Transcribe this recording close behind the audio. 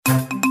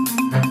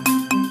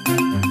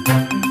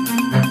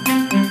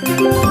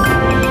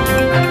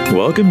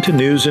welcome to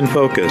News in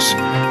Focus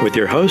with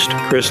your host,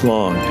 Chris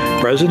Long,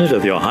 President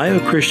of the Ohio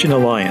Christian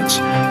Alliance.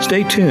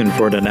 Stay tuned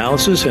for an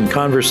analysis and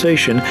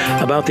conversation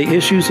about the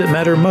issues that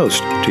matter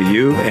most to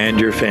you and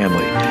your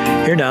family.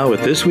 Here now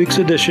with this week's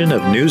edition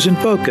of News in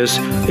Focus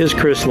is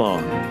Chris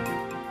Long.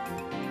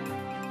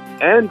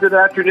 And good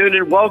afternoon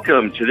and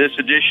welcome to this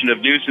edition of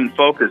News in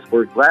Focus.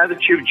 We're glad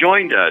that you've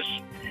joined us.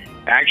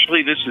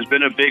 Actually, this has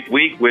been a big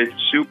week with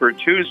Super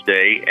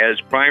Tuesday as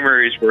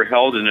primaries were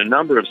held in a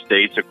number of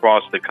states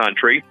across the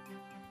country.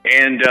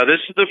 And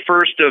this is the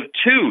first of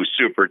two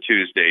Super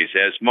Tuesdays,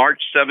 as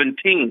March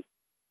 17th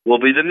will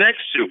be the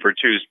next Super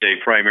Tuesday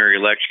primary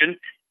election.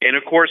 And,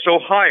 of course,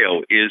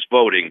 Ohio is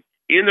voting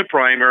in the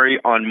primary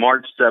on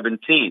March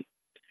 17th.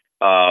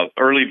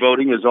 Early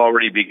voting has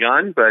already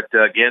begun, but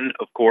again,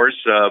 of course,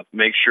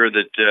 make sure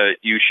that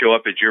you show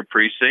up at your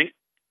precinct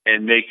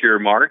and make your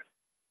mark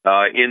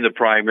in the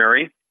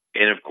primary.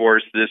 And of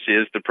course, this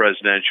is the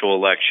presidential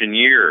election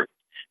year.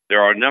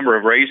 There are a number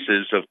of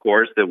races, of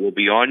course, that will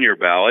be on your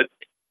ballot.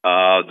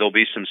 There'll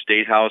be some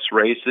Statehouse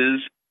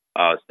races,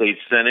 state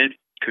Senate,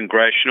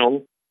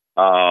 congressional,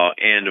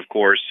 and of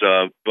course,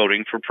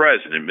 voting for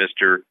president.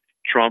 Mr.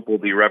 Trump will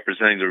be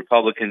representing the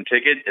Republican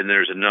ticket, and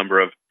there's a number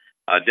of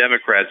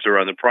Democrats are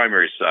on the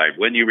primary side.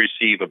 When you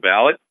receive a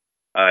ballot,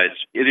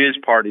 it is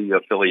party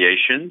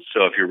affiliation.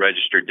 So if you're a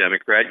registered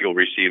Democrat, you'll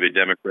receive a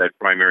Democrat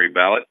primary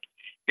ballot.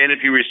 And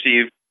if you're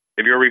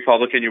a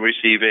Republican, you'll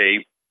receive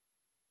a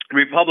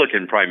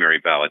Republican primary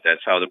ballot.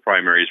 That's how the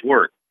primaries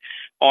work.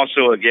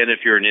 Also, again, if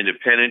you're an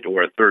independent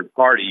or a third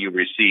party, you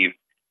receive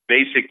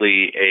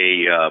basically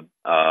a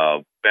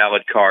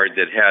ballot card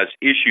that has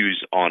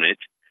issues on it,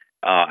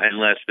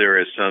 unless there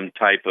is some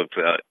type of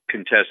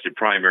contested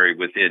primary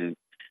within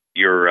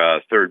your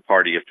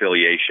third-party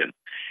affiliation.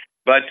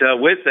 But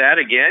with that,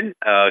 again,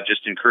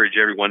 just encourage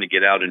everyone to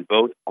get out and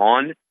vote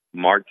on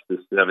March the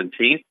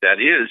 17th. That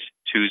is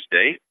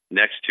Tuesday,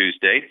 next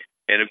Tuesday.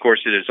 And, of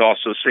course, it is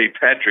also St.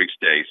 Patrick's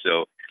Day,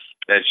 so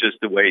that's just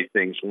the way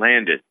things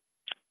landed.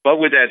 But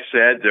with that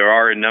said, there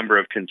are a number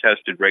of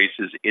contested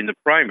races in the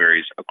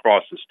primaries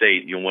across the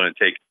state. You'll want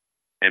to take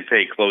and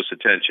pay close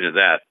attention to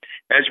that,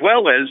 as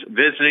well as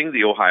visiting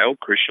the Ohio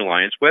Christian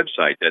Alliance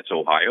website. That's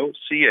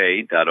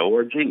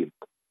ohioca.org.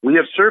 We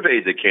have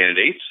surveyed the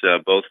candidates,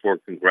 both for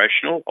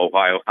congressional,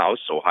 Ohio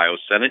House, Ohio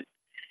Senate,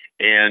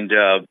 and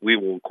we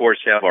will, of course,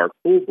 have our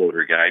full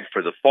voter guide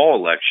for the fall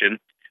election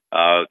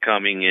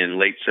coming in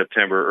late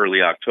September,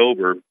 early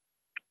October,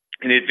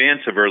 in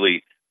advance of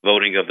early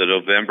voting of the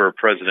November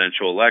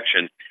presidential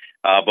election.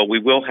 But we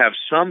will have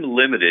some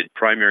limited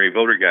primary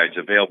voter guides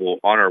available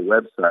on our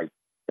website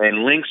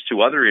and links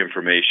to other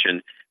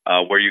information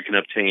where you can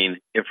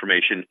obtain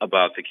information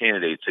about the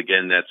candidates.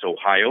 Again, that's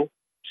ohioca.org.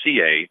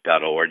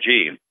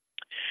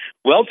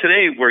 Well,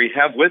 today we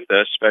have with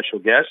us special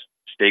guest,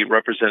 State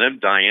Representative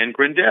Diane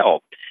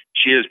Grendell.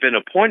 She has been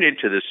appointed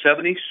to the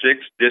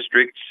 76th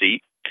district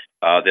seat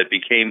that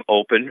became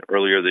open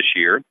earlier this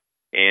year,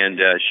 and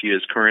she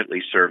is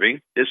currently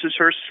serving. This is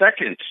her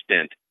second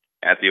stint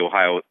at the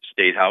Ohio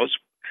Statehouse,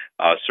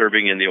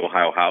 serving in the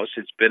Ohio House.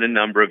 It's been a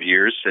number of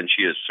years since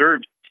she has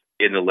served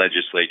in the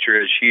legislature,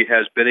 as she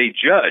has been a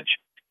judge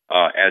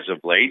as of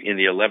late in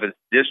the 11th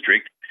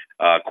District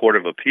Court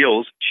of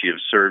Appeals. She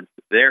has served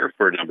there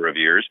for a number of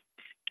years,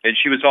 and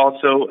she was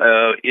also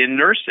in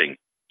nursing.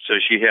 So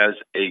she has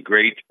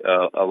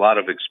a lot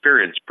of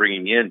experience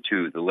bringing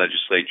into the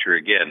legislature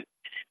again.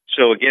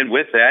 So again,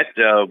 with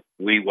that,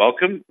 we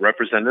welcome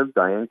Representative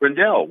Diane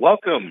Grendell.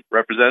 Welcome,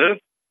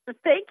 Representative.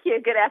 Thank you.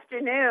 Good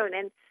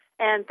afternoon,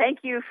 and thank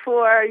you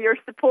for your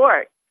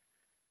support.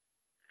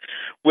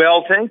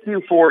 Well, thank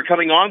you for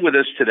coming on with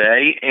us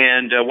today,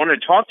 and I want to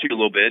talk to you a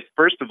little bit,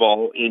 first of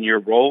all, in your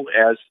role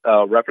as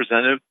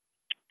representative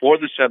for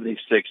the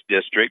 76th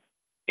District.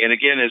 And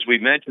again, as we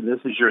mentioned, this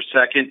is your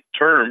second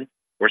term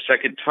or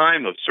second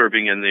time of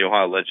serving in the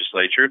Ohio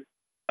Legislature.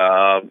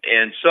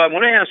 And so I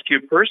want to ask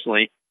you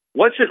personally,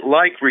 what's it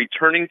like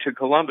returning to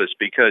Columbus?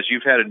 Because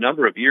you've had a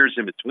number of years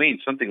in between,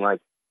 something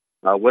like,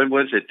 when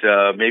was it,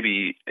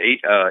 maybe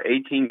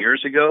 18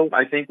 years ago,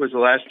 I think was the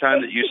last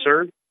time that you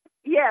served?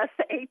 Yes,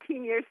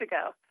 18 years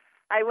ago.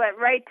 I went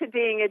right to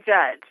being a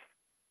judge.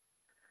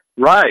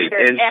 Right.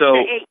 After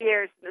 8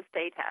 years in the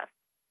Statehouse.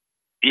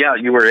 Yeah,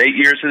 you were 8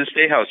 years in the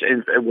Statehouse.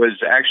 And it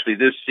was actually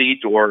this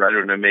seat, or I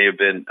don't know, may have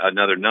been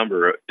another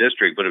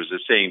district, but it was the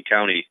same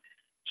county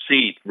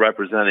seat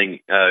representing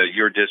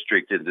your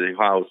district in the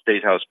Ohio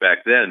Statehouse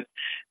back then.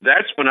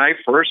 That's when I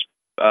first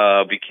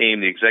became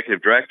the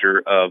executive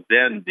director of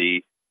then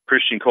the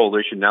Christian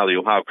Coalition, now the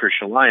Ohio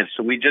Christian Alliance.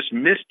 So we just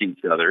missed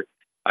each other.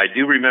 I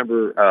do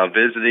remember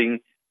visiting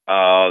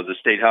the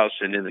Statehouse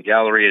and in the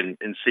gallery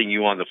and seeing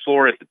you on the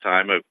floor at the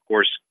time. I, of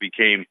course,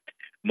 became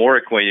more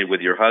acquainted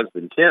with your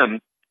husband, Tim,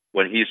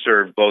 when he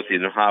served both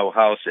in the Ohio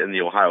House and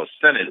the Ohio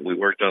Senate. We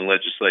worked on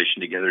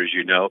legislation together, as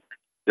you know,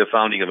 the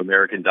founding of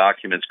American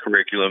Documents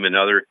curriculum and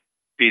other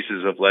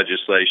pieces of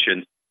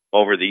legislation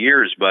over the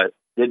years, but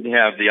didn't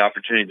have the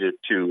opportunity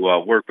to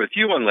work with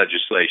you on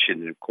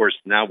legislation. And, of course,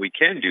 now we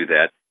can do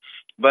that.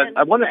 But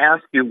I want to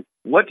ask you,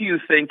 what do you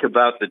think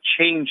about the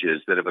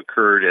changes that have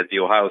occurred at the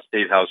Ohio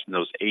Statehouse in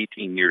those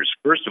 18 years?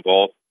 First of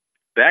all,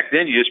 back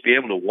then you just be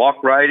able to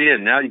walk right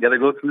in. Now you got to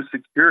go through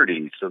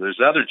security. So there's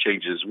other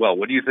changes as well.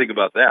 What do you think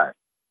about that?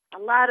 A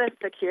lot of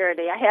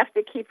security. I have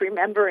to keep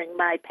remembering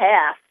my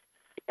past.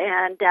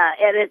 And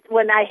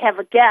when I have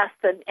a guest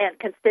and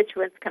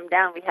constituents come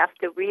down, we have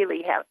to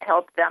really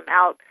help them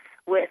out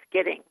with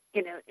getting,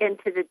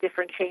 into the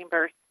different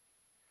chambers.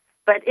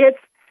 But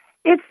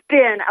it's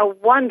been a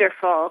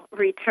wonderful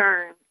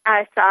return.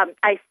 I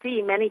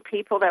see many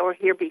people that were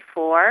here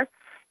before.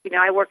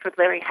 I worked with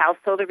Larry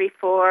Householder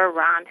before,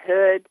 Ron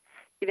Hood,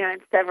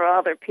 and several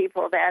other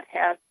people that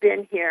have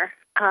been here.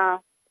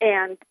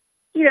 And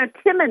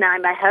Tim and I,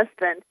 my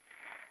husband,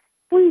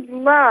 we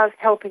love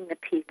helping the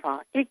people.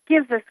 It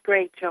gives us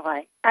great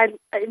joy. I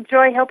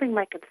enjoy helping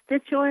my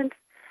constituents.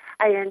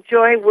 I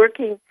enjoy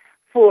working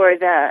for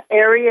the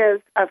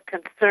areas of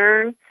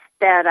concern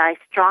that I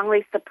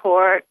strongly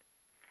support,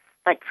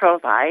 like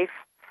pro-life,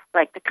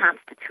 like the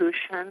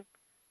Constitution,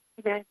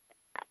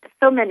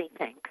 so many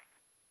things.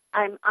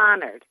 I'm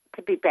honored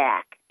to be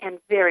back and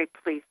very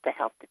pleased to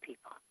help the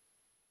people.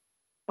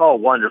 Oh,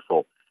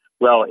 wonderful.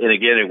 Well, and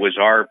again, it was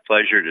our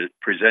pleasure to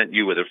present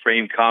you with a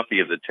framed copy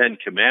of the 10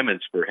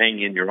 Commandments for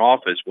hanging in your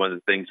office. One of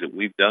the things that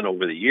we've done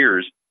over the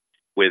years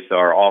with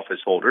our office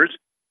holders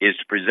is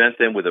to present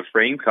them with a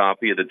framed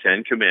copy of the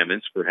 10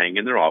 Commandments for hanging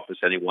in their office.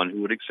 Anyone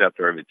who would accept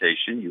our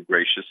invitation, you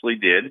graciously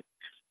did.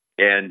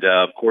 And,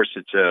 of course,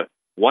 it's a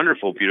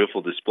wonderful,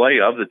 beautiful display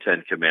of the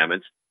 10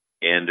 Commandments.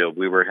 And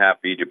we were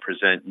happy to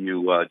present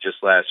you just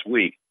last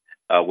week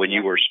when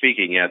you were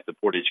speaking at the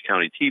Portage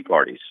County Tea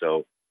Party.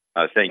 So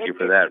thank you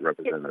for that,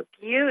 Representative.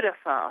 It's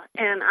beautiful.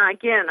 And,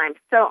 again, I'm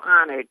so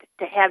honored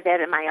to have that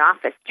in my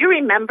office. Do you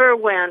remember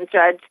when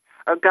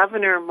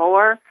Governor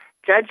Moore,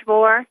 Judge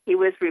Moore, he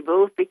was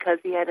removed because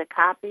he had a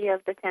copy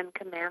of the 10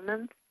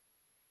 Commandments?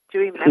 Do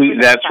you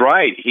remember That's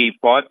right. He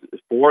fought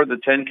for the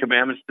 10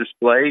 Commandments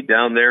display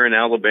down there in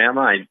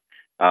Alabama.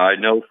 I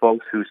know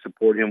folks who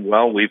support him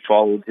well. We've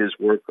followed his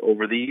work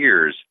over the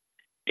years.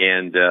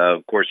 And,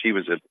 of course, he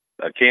was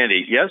a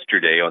candidate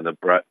yesterday on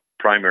the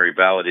primary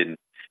ballot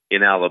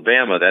in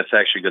Alabama. That's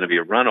actually going to be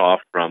a runoff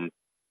from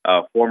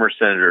former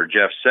Senator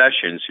Jeff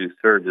Sessions, who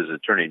served as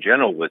Attorney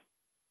General with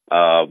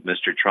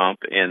Mr. Trump,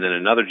 and then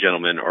another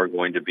gentleman are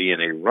going to be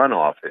in a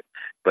runoff.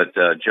 But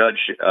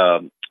Judge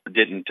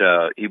didn't,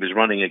 he was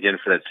running again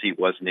for that seat,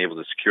 wasn't able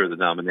to secure the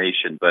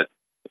nomination. But,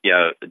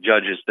 yeah, the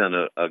Judge has done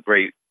a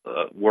great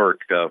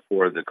work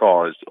for the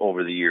cause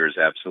over the years,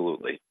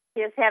 absolutely.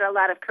 He has had a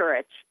lot of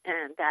courage,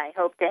 and I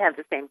hope to have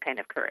the same kind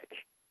of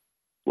courage.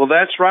 Well,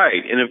 that's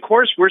right. And, of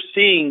course, we're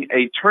seeing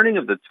a turning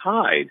of the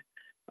tide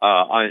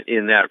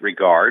in that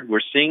regard. We're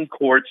seeing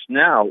courts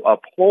now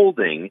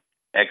upholding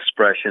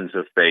expressions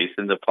of faith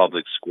in the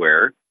public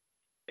square.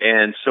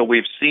 And so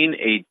we've seen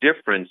a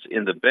difference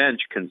in the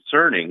bench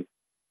concerning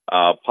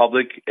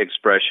public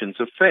expressions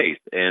of faith.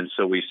 And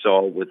so we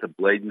saw with the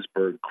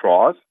Bladensburg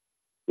Cross,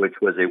 which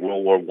was a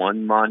World War I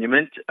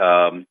monument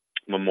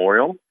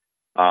memorial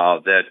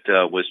that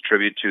was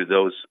tribute to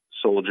those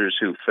soldiers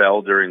who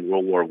fell during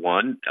World War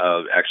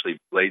I, actually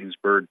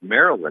Bladensburg,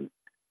 Maryland,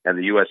 and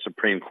the U.S.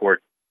 Supreme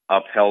Court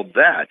upheld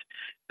that.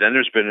 Then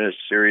there's been a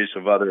series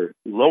of other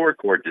lower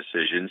court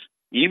decisions,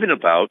 even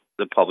about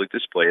the public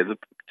display of the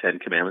 10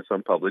 Commandments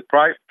on public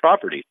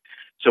property.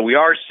 So we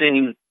are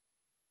seeing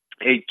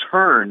a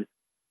turning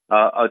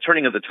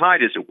of the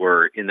tide, as it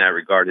were, in that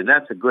regard, and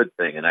that's a good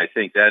thing. And I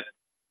think that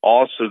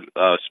also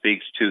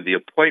speaks to the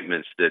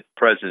appointments that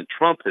President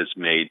Trump has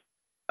made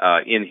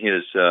in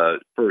his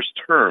first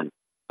term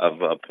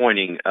of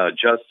appointing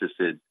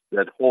justices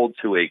that hold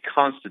to a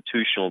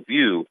constitutional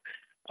view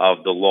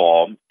of the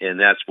law, and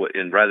that's what,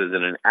 and rather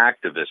than an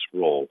activist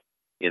role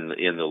in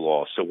the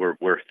law. So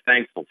we're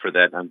thankful for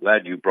that, and I'm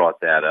glad you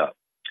brought that up.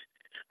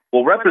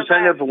 Well,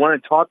 Representative, I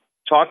want to talk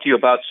to you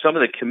about some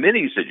of the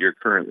committees that you're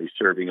currently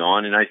serving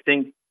on, and I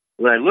think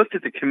when I looked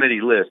at the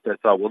committee list, I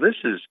thought, well, this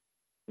is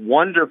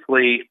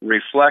wonderfully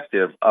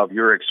reflective of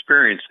your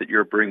experience that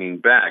you're bringing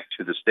back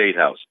to the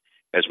Statehouse.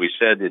 As we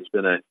said, it's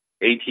been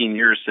 18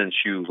 years since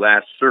you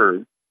last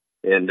served,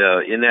 and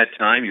in that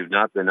time, you've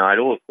not been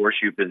idle. Of course,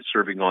 you've been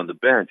serving on the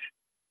bench,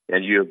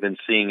 and you have been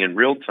seeing in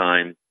real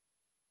time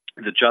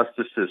the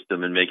justice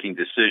system and making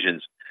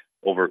decisions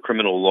over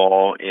criminal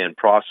law and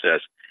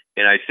process.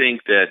 And I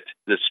think that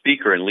the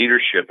Speaker and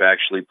leadership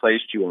actually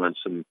placed you on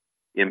some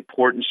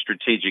important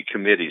strategic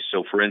committees.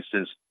 So, for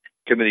instance,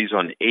 committees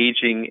on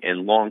aging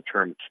and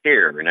long-term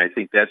care, and I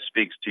think that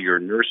speaks to your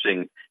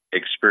nursing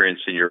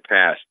experience in your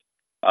past.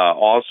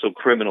 Also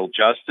criminal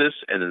justice,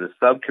 and then the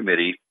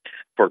subcommittee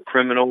for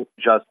criminal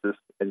justice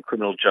and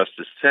criminal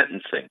justice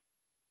sentencing,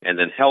 and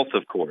then health,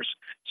 of course.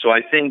 So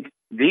I think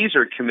these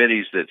are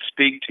committees that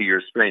speak to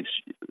your strengths.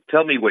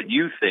 Tell me what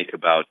you think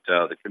about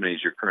the committees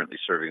you're currently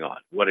serving on.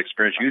 What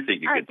experience you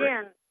think you could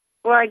bring?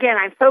 Well, again,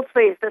 I'm so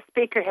pleased. The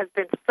Speaker has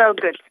been so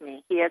good to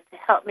me. He has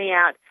helped me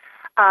out.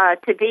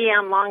 To be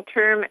on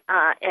long-term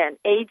and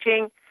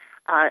aging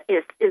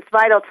is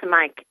vital to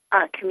my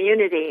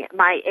community.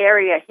 My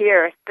area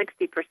here,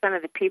 60%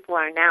 of the people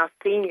are now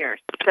seniors.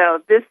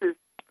 So this is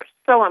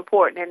so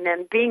important. And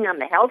then being on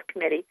the health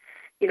committee,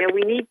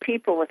 we need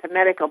people with a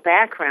medical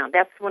background.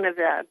 That's one of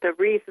the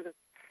reasons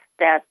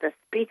that the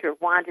speaker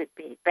wanted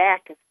me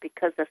back, is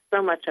because of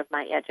so much of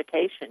my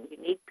education. You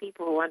need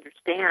people who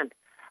understand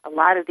a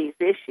lot of these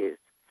issues,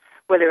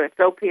 whether it's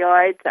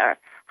opioids or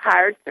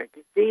hearts or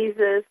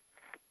diseases,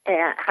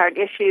 and heart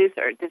issues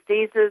or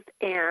diseases,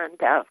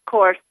 and of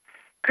course,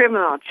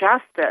 criminal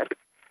justice.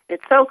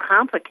 It's so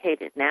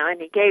complicated now,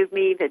 and he gave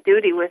me the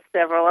duty with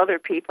several other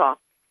people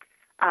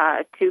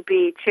to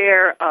be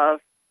chair of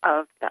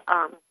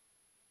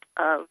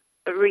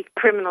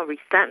criminal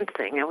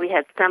resentencing, and we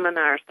had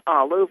seminars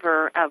all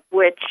over, of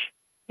which,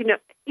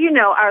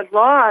 our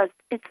laws,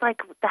 it's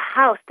like the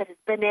house that has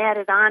been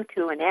added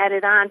onto and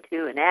added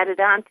onto and added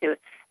onto,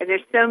 and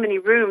there's so many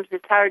rooms,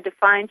 it's hard to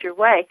find your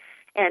way.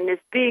 And as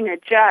being a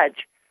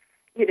judge,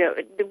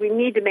 we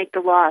need to make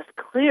the laws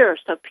clear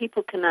so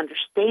people can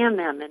understand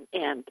them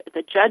and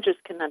the judges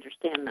can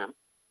understand them.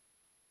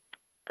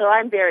 So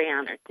I'm very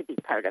honored to be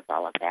part of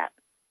all of that.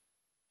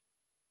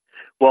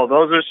 Well,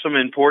 those are some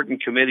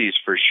important committees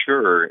for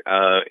sure.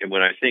 And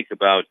when I think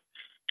about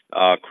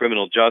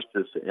criminal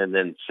justice and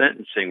then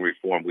sentencing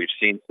reform, we've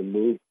seen some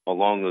move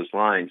along those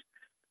lines.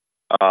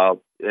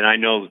 And I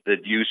know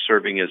that you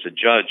serving as a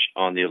judge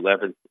on the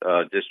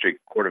 11th District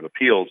Court of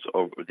Appeals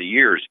over the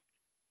years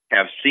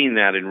have seen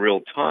that in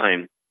real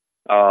time,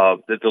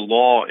 that the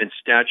law and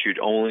statute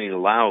only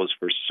allows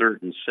for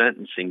certain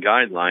sentencing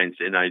guidelines.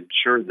 And I'm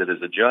sure that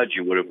as a judge,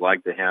 you would have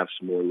liked to have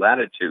some more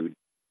latitude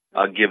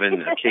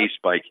given a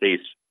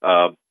case-by-case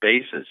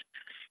basis.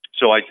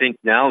 So I think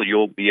now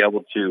you'll be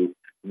able to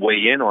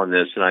weigh in on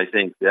this, and I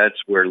think that's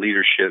where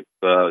leadership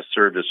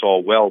served us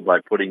all well by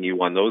putting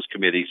you on those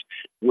committees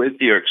with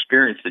your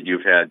experience that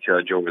you've had,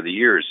 Judge, over the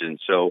years. And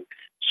so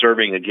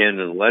serving again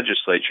in the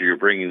legislature, you're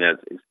bringing that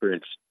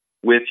experience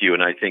with you,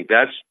 and I think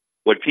that's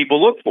what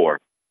people look for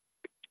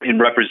in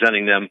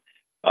representing them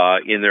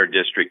in their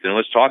district. And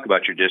let's talk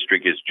about your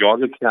district. It's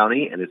Geauga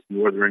County, and it's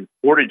northern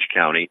Portage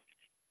County.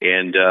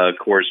 And, of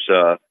course,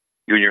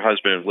 you and your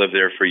husband have lived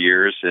there for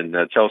years. And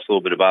tell us a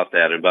little bit about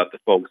that and about the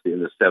folks in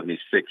the 76th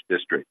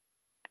District.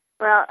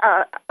 Well,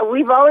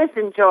 we've always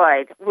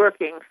enjoyed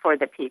working for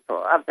the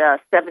people of the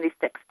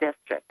 76th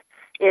District.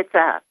 It's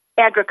an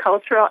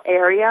agricultural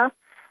area.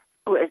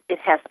 It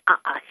has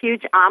a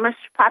huge Amish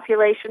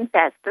population.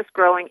 Fastest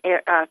growing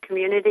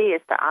community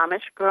is the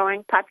Amish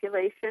growing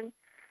population.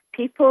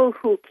 People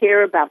who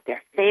care about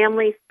their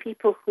families,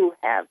 people who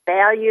have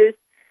values,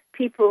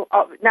 people,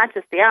 not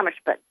just the Amish,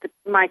 but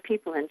my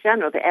people in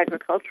general, the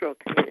agricultural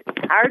community,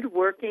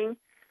 hardworking,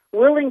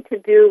 willing to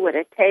do what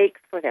it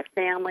takes for their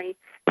family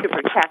to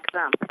protect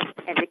them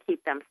and to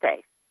keep them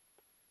safe.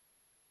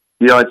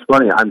 It's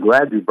funny. I'm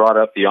glad you brought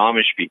up the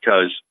Amish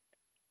because,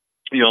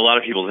 a lot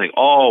of people think,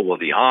 oh, well,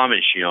 the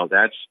Amish,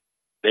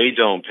 they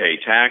don't pay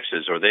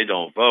taxes or they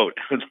don't vote.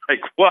 It's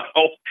like, well,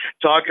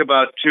 talk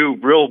about two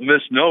real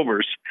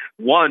misnomers.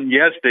 One,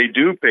 yes, they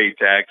do pay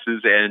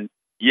taxes, and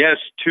yes,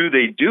 two,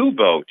 they do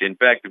vote. In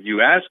fact, if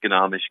you ask an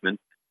Amishman,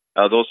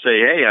 they'll say,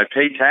 hey, I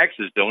pay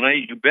taxes, don't I?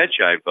 You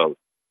betcha I vote.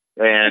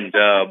 And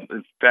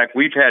in fact,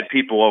 we've had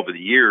people over the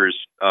years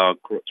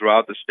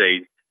throughout the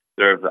state.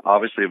 They're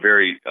obviously a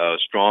very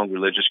strong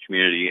religious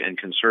community and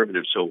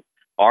conservative. So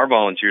our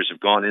volunteers have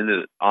gone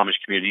into the Amish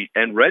community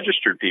and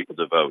registered people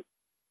to vote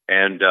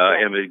and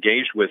have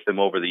engaged with them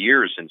over the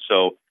years. And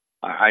so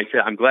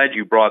I'm glad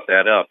you brought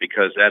that up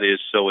because that is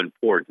so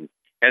important.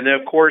 And then,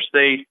 of course,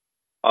 they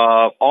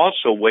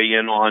also weigh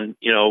in on,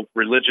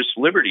 religious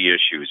liberty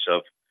issues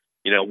of,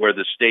 where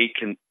the state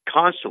can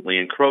constantly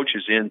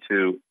encroaches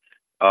into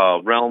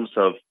realms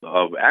of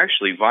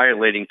actually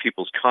violating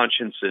people's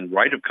conscience and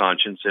right of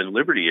conscience and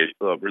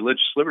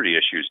religious liberty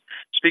issues.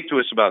 Speak to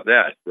us about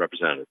that,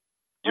 Representative.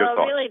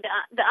 Well, really,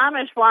 the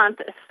Amish want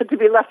to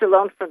be left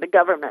alone from the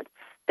government.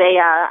 They,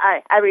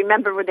 I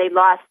remember when they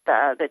lost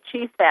the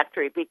cheese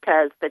factory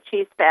because the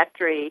cheese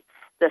factory,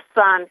 the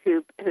son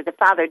who the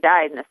father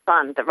died and the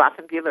son, the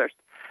Rothenbuehlers,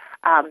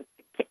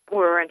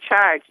 were in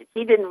charge.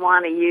 He didn't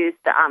want to use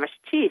the Amish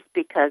cheese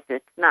because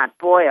it's not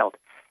boiled.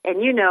 And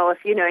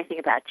if you know anything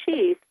about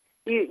cheese,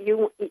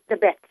 the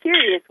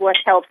bacteria is what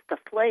helps the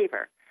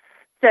flavor.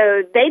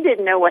 So they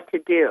didn't know what to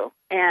do,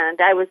 and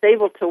I was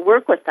able to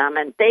work with them,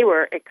 and they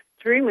were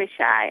extremely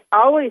shy,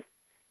 always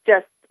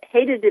just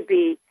hated to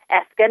be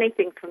asked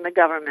anything from the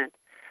government.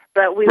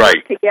 But we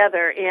worked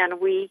together, and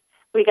we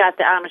got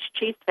the Amish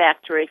cheese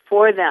factory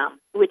for them,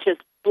 which has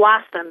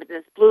blossomed and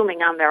is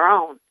blooming on their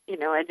own.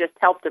 It just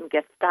helped them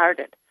get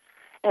started.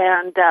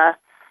 And,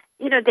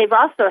 they've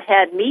also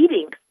had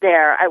meetings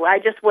there. I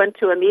just went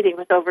to a meeting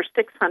with over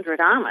 600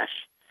 Amish,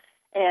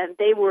 and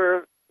they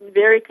were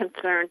very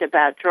concerned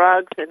about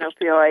drugs and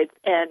opioids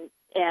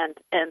and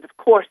of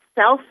course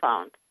cell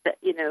phones that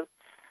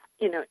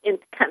in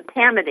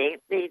contaminating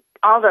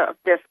all of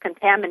this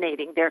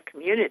contaminating their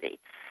community.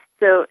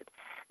 So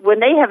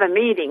when they have a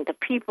meeting, the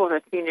people in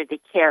the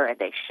community care and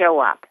they show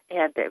up,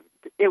 and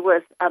it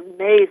was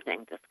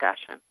amazing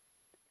discussion.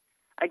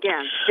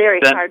 Again, very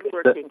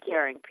hardworking,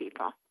 caring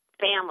people,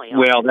 family.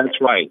 Well, that's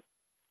right.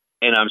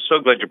 And I'm so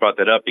glad you brought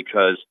that up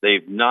because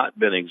they've not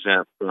been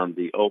exempt from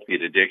the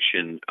opiate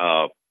addiction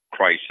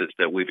crisis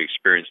that we've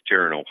experienced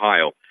here in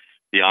Ohio.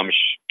 The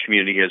Amish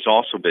community has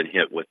also been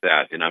hit with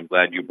that, and I'm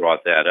glad you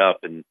brought that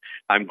up. And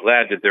I'm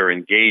glad that they're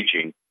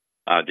engaging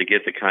to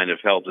get the kind of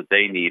help that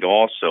they need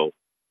also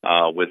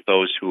with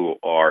those who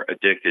are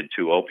addicted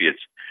to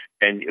opiates.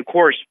 And, of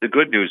course, the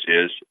good news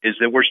is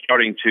that we're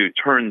starting to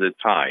turn the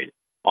tide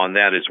on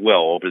that as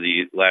well. Over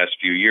the last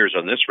few years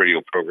on this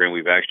radio program,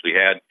 we've actually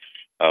had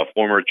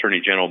former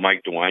Attorney General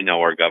Mike DeWine, now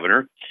our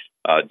governor,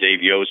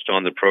 Dave Yost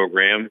on the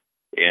program,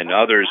 and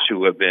others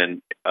who have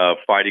been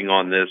fighting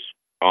on this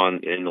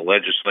in the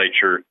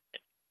legislature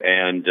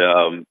and,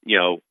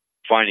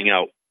 finding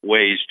out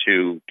ways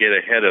to get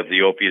ahead of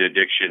the opiate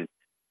addiction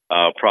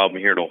problem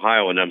here in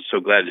Ohio. And I'm so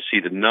glad to see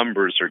the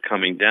numbers are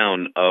coming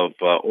down of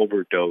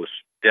overdose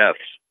deaths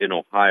in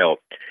Ohio.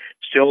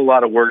 Still a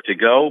lot of work to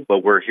go,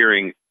 but we're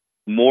hearing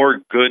more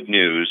good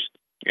news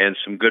and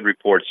some good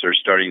reports are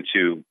starting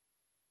to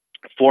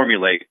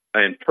formulate,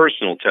 and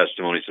personal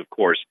testimonies, of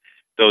course,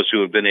 those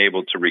who have been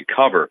able to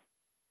recover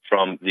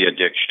from the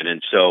addiction.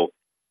 And so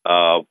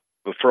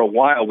for a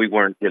while, we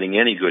weren't getting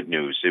any good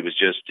news. It was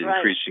just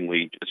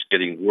increasingly just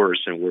getting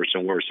worse and worse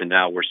and worse. And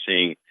now we're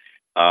seeing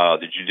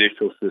the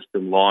judicial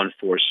system, law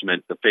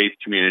enforcement, the faith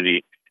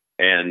community,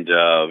 and,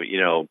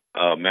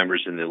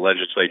 members in the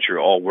legislature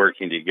all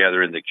working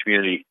together in the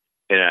community.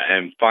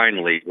 And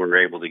finally, we're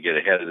able to get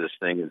ahead of this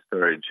thing and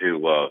started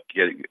to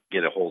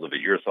get a hold of it.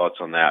 Your thoughts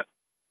on that?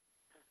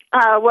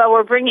 Well,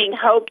 we're bringing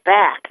hope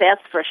back,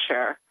 that's for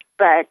sure.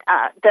 But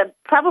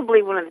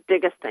probably one of the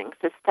biggest things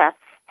is to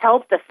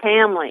help the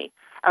family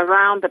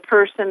around the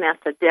person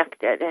that's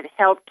addicted and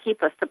help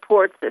keep a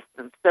support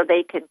system so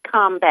they can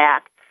come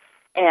back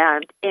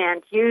and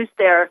use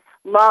their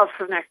love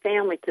from their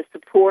family to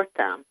support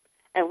them.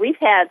 And we've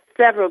had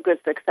several good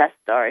success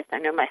stories. I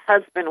know my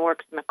husband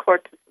works in the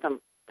court system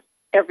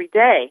every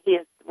day. He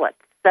has,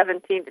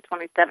 17 to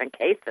 27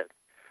 cases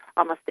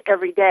almost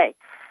every day.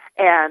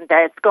 And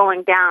it's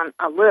going down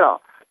a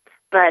little.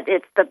 But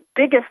it's the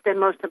biggest and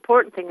most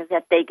important thing is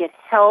that they get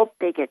help,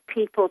 they get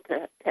people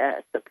to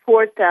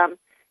support them,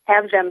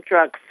 have them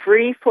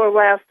drug-free for a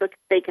while so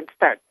they can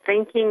start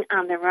thinking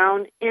on their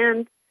own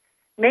and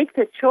make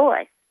the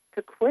choice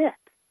to quit.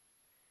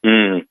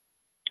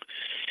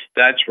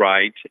 That's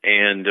right.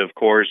 And, of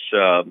course,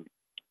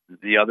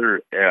 the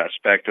other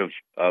aspect of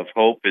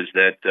hope is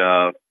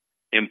that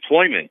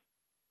employment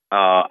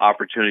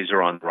opportunities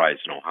are on the rise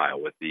in Ohio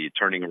with the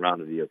turning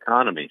around of the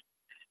economy.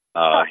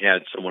 I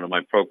had someone on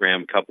my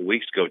program a couple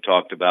weeks ago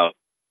talked about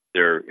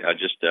their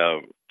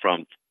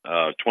from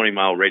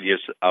 20-mile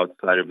radius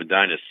outside of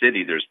Medina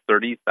City, there's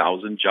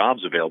 30,000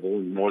 jobs available,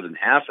 and more than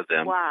half of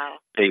them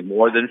pay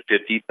more than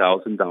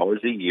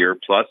 $50,000 a year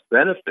plus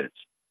benefits.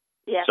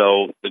 Yeah.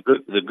 So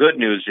the good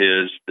news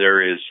is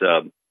there is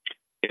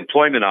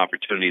employment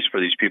opportunities for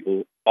these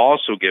people,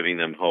 also giving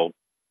them hope.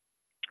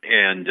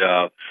 And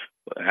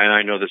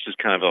I know this is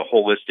kind of a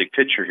holistic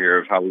picture here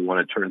of how we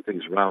want to turn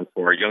things around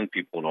for our young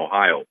people in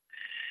Ohio.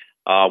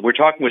 We're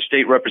talking with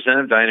State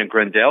Representative Diane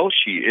Grendell.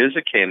 She is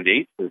a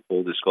candidate, for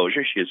full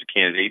disclosure. She is a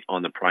candidate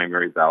on the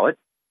primary ballot.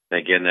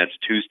 Again, that's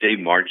Tuesday,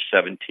 March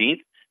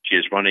 17th. She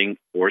is running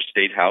for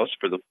Statehouse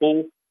for the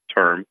full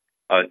term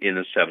in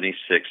the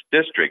 76th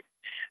District.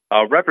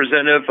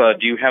 Representative,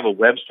 do you have a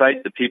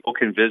website that people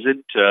can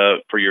visit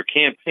for your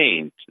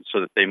campaign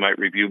so that they might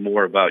review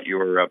more about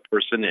your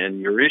person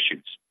and your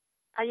issues?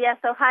 Yes,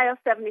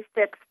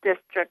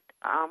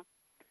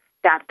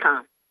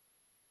 Ohio76District.com.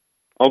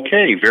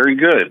 Okay, very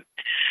good.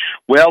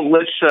 Well,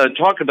 let's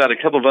talk about a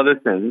couple of other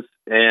things,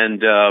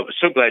 and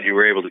so glad you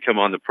were able to come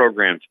on the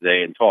program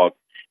today and talk.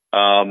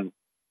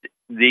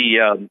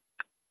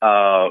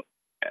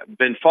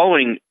 Been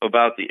following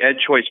about the Ed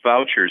Choice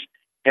vouchers.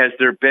 Has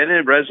there been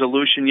a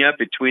resolution yet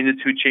between the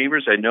two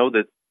chambers? I know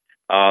that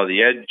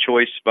the Ed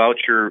Choice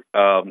voucher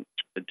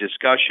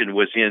discussion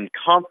was in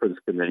conference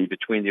committee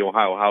between the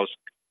Ohio House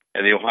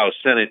and the Ohio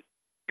Senate.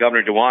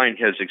 Governor DeWine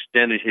has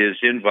extended his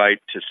invite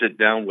to sit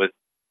down with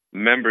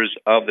members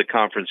of the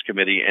conference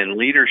committee and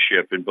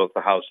leadership in both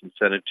the House and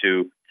Senate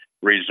to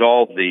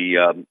resolve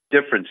the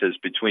differences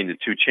between the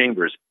two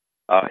chambers.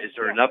 Is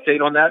there an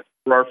update on that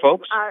for our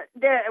folks?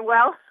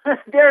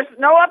 There's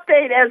no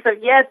update as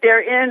of yet.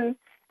 They're in.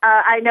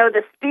 I know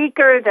the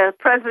Speaker, the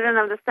President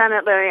of the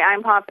Senate, Larry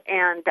Imhoff,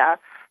 and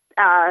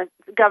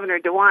Governor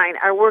DeWine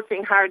are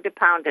working hard to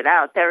pound it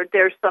out.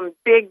 There's some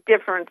big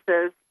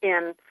differences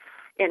in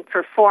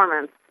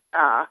performance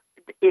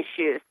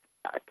issues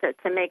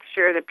to make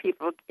sure that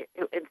people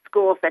in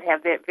schools that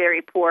have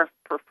very poor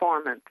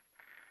performance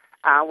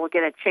will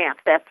get a chance.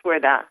 That's where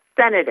the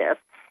Senate is.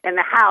 In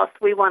the House,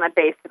 we want to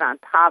base it on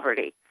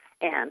poverty.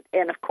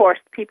 And of course,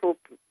 people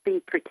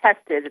be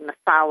protected in the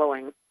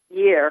following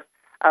year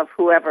of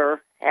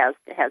whoever has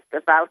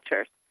the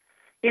vouchers.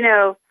 You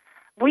know,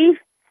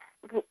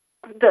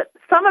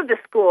 some of the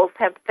schools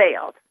have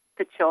failed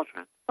the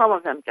children. Some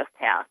of them just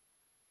have,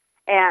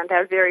 and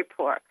are very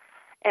poor.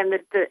 and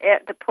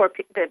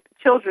the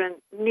children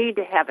need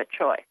to have a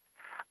choice.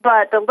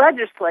 But the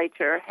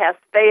legislature has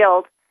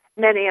failed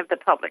many of the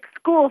public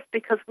schools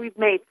because we've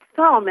made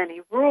so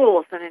many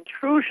rules and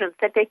intrusions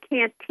that they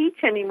can't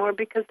teach anymore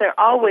because they're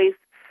always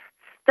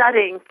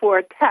studying for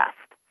a test.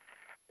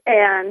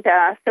 And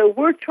so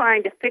we're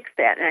trying to fix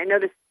that. And I know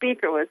the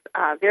speaker was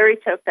very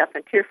choked up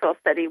and tearful,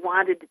 said he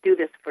wanted to do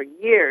this for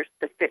years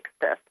to fix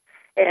this,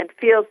 and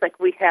feels like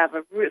we have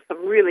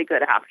some really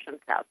good options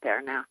out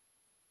there now.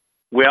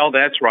 Well,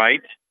 that's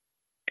right.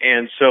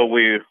 And so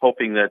we're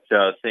hoping that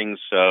things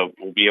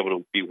will be able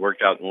to be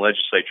worked out in the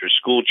legislature.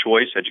 School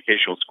choice,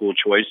 educational school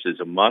choice is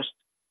a must.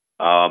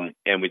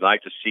 And we'd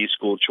like to see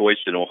school choice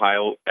in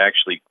Ohio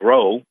actually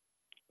grow.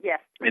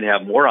 Yes. And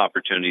have more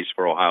opportunities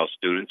for Ohio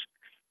students,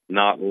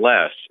 not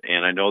less.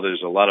 And I know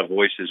there's a lot of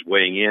voices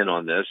weighing in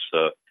on this.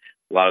 A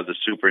lot of the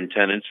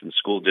superintendents and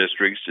school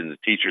districts and the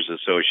Teachers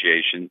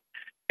Association,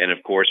 and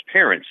of course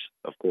parents,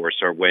 of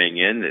course, are weighing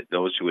in. That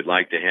those who would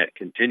like to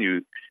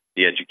continue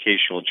the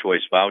educational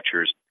choice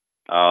vouchers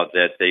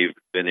that they've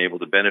been able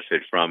to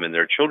benefit from and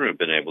their children have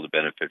been able to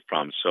benefit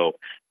from. So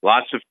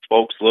lots of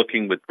folks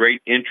looking with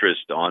great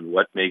interest on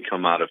what may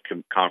come out of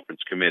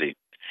conference committee.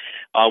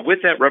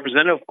 With that,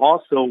 Representative,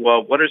 also,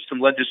 what are some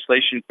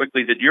legislation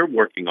quickly that you're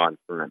working on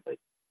currently?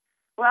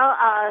 Well,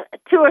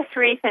 2 or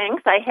 3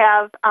 things. I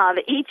have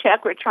the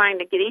e-check. We're trying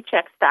to get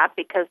e-check stopped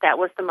because that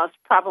was the most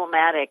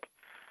problematic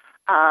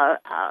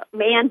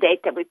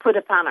mandate that we put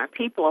upon our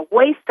people, a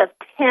waste of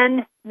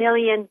 $10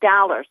 million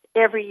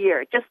every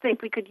year. Just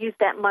think we could use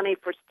that money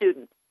for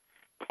students.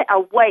 A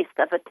waste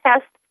of a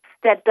test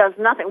that does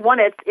nothing. One,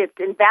 it's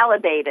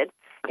invalidated.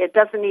 It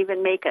doesn't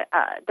even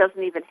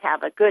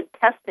have a good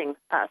testing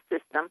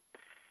system,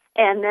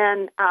 and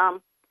then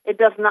it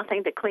does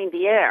nothing to clean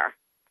the air.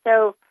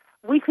 So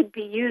we could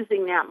be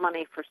using that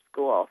money for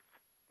schools,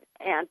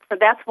 and so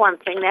that's one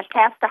thing that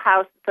passed the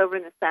House. It's over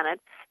in the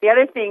Senate. The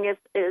other thing is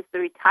the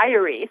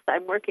retirees.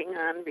 I'm working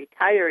on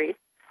retirees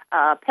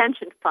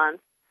pension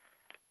funds.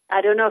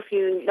 I don't know if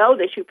you know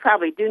this. You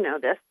probably do know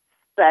this,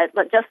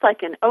 but just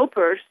like in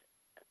OPERS,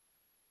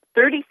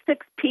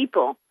 36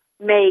 people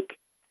make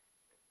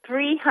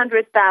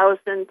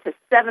 $300,000 to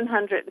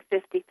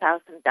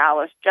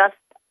 $750,000. Just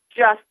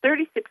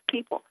 36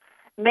 people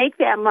make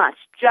that much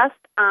just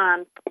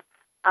on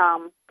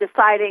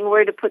deciding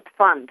where to put the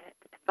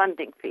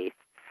funding fees,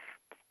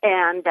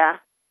 and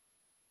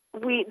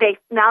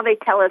they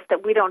tell us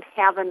that we don't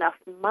have enough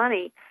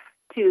money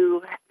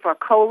for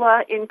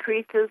COLA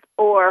increases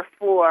or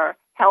for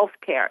health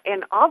care,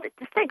 and all these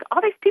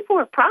people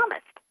were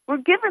promised. Were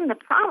given the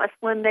promise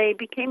when they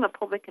became a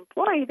public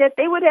employee that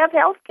they would have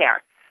health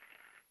care.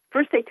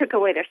 First, they took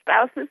away their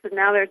spouses, and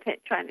now they're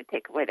trying to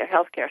take away their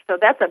health care. So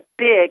that's a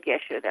big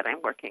issue that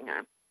I'm working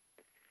on.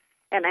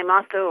 And I'm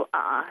also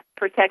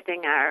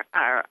protecting our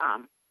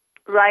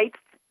rights,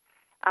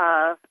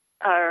 our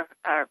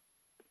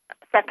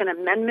Second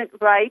Amendment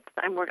rights.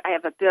 I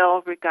have a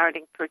bill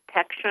regarding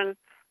protection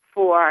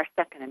for our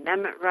Second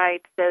Amendment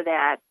rights so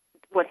that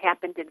what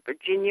happened in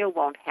Virginia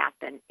won't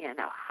happen in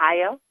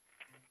Ohio.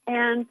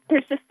 And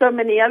there's just so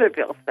many other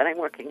bills that I'm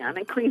working on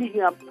and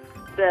cleaning up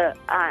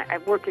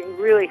I'm working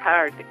really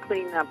hard to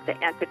clean up the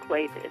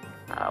antiquated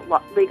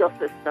legal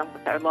system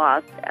with our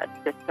laws that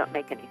just don't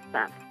make any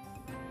sense.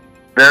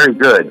 Very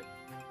good.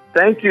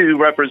 Thank you,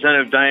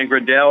 Representative Diane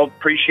Grendell.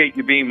 Appreciate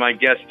you being my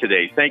guest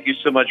today. Thank you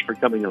so much for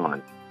coming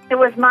on. It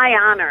was my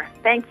honor.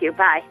 Thank you.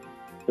 Bye.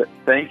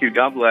 Thank you.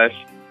 God bless.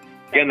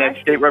 Again, that's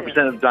State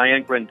Representative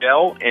Diane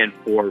Grendell, and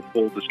for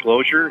full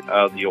disclosure,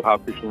 the Ohio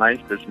Christian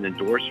Alliance doesn't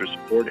endorse or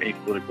support any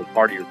political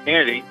party or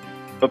candidate,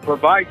 but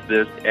provides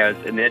this as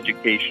an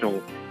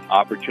educational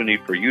opportunity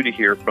for you to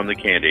hear from the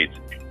candidates.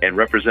 And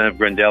Representative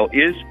Grendell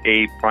is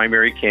a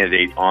primary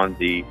candidate on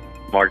the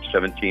March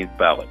 17th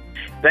ballot.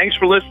 Thanks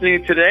for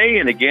listening today.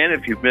 And again,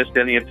 if you've missed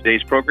any of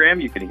today's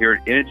program, you can hear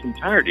it in its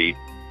entirety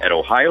at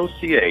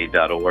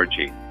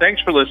ohioca.org.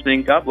 Thanks for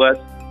listening. God bless.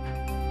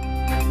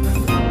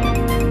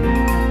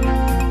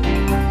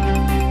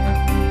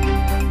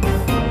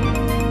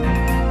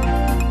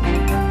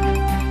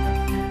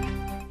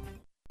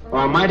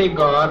 Almighty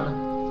God,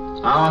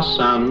 our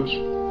sons,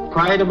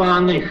 pride of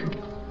our nation,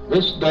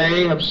 this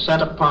day have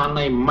set upon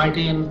a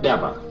mighty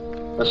endeavor,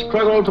 a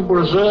struggle to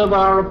preserve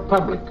our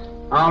republic,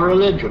 our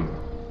religion,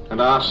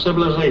 and our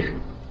civilization,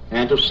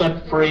 and to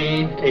set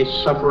free a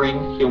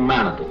suffering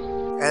humanity.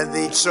 And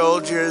the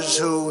soldiers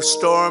who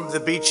stormed the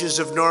beaches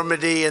of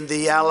Normandy and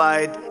the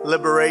Allied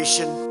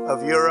liberation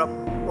of Europe.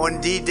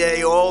 On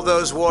D-Day, all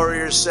those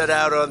warriors set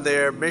out on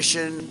their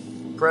mission.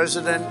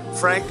 President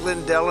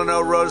Franklin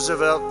Delano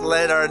Roosevelt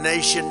led our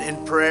nation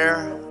in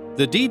prayer.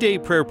 The D-Day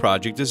Prayer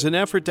Project is an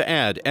effort to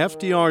add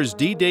FDR's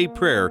D-Day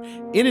prayer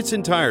in its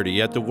entirety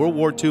at the World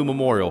War II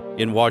Memorial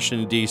in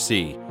Washington,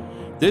 D.C.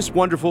 This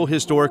wonderful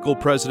historical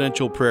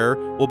presidential prayer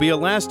will be a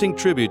lasting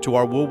tribute to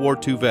our World War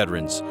II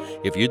veterans.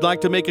 If you'd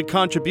like to make a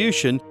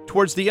contribution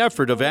towards the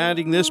effort of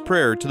adding this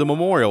prayer to the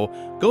memorial,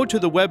 go to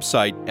the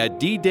website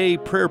at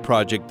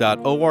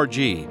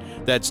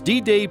ddayprayerproject.org. That's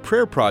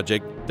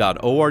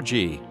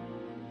ddayprayerproject.org.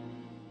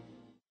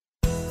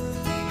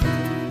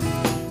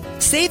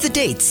 Save the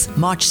dates,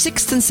 March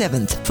 6th and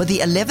 7th, for the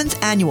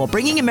 11th annual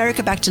Bringing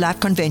America Back to Life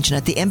convention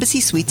at the Embassy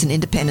Suites in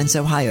Independence,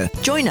 Ohio.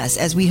 Join us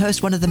as we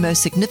host one of the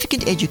most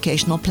significant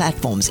educational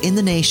platforms in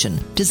the nation,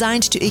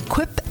 designed to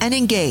equip and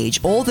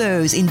engage all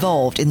those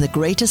involved in the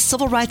greatest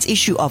civil rights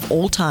issue of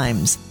all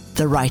times,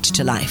 the right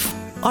to life.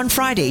 On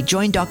Friday,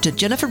 join Dr.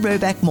 Jennifer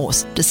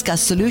Roback-Morse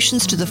discuss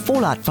solutions to the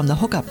fallout from the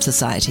Hookup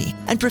Society,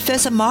 and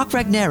Professor Mark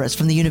Romanchuk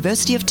from the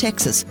University of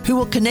Texas, who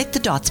will connect the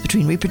dots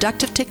between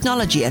reproductive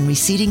technology and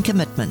receding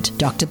commitment.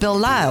 Dr. Bill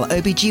Lyle,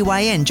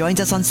 OBGYN, joins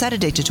us on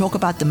Saturday to talk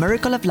about the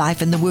miracle of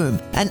life in the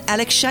womb, and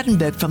Alex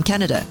Schattenberg from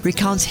Canada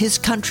recounts his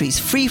country's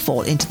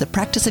freefall into the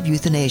practice of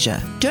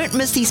euthanasia. Don't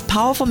miss these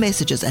powerful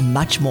messages and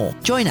much more.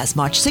 Join us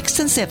March 6th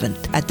and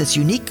 7th at this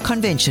unique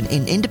convention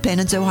in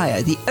Independence,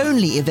 Ohio, the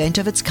only event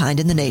of its kind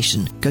in the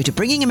nation. Go to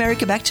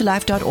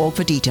bringingamericabacktolife.org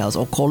for details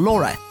or call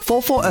Laura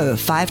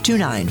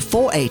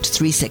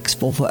 440-529-4836,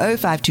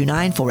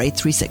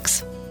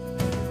 440-529-4836.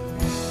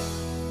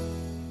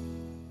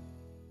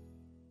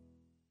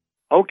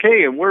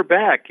 Okay, and we're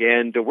back,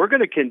 and we're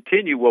going to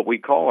continue what we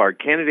call our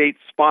candidate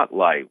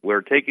spotlight.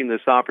 We're taking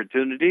this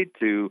opportunity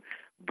to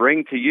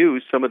bring to you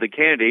some of the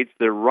candidates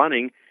that are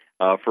running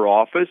for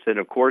office, and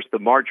of course the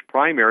March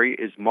primary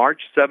is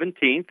March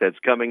 17th. That's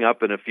coming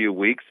up in a few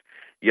weeks.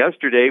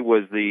 Yesterday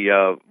was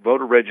the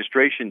voter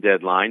registration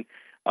deadline,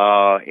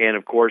 and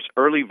of course,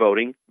 early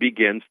voting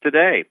begins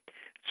today.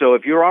 So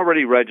if you're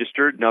already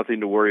registered, nothing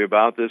to worry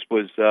about. This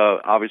was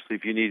obviously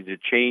if you needed to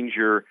change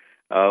your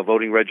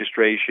voting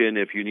registration,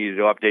 if you needed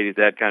to update it,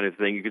 that kind of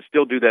thing. You could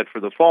still do that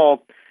for the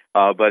fall,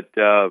 but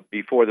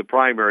before the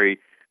primary,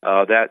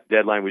 that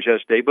deadline was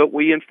yesterday. But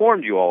we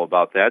informed you all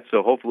about that,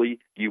 so hopefully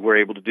you were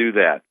able to do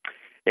that.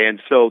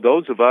 And so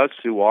those of us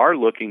who are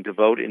looking to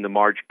vote in the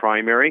March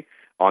primary,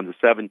 on the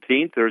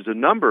 17th, there's a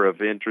number of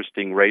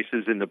interesting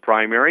races in the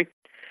primary.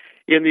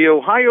 In the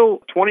Ohio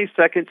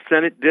 22nd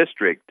Senate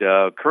District,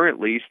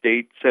 currently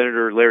State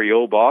Senator Larry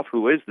Oboff,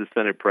 who is the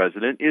Senate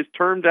President, is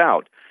termed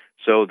out.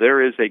 So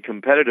there is a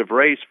competitive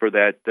race for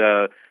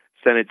that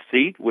Senate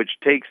seat, which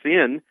takes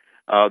in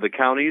the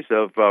counties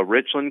of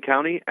Richland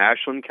County,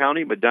 Ashland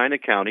County, Medina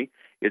County.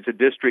 It's a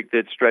district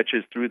that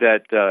stretches through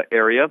that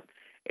area.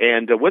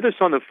 And with us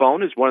on the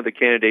phone is one of the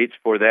candidates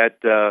for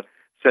that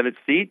Senate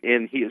seat,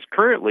 and he is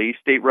currently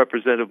State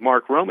Representative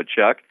Mark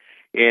Romanchuk,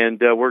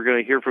 and we're going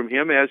to hear from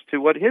him as to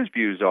what his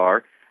views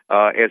are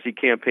as he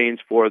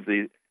campaigns for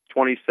the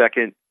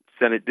 22nd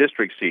Senate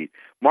District seat.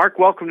 Mark,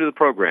 welcome to the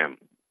program.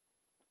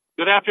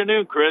 Good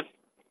afternoon, Chris.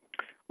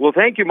 Well,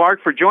 thank you,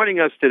 Mark, for joining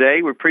us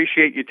today. We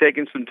appreciate you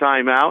taking some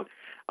time out.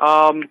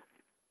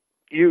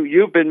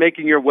 You've been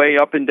making your way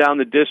up and down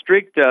the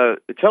district.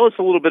 Tell us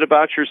a little bit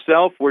about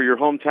yourself, where your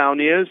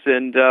hometown is,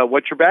 and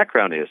what your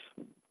background is.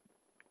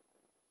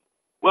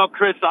 Well,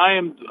 Chris,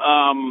 I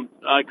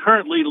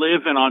currently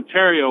live in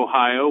Ontario,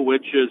 Ohio,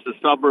 which is a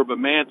suburb of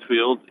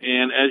Mansfield,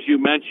 and as you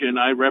mentioned,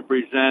 I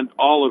represent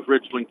all of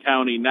Richland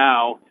County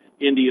now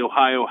in the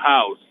Ohio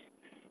House.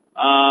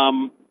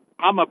 I'm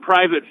a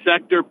private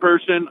sector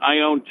person.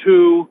 I own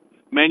 2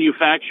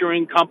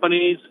 manufacturing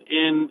companies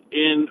in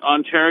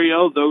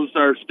Ontario. Those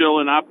are still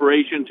in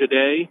operation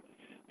today,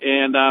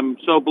 and I'm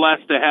so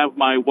blessed to have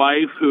my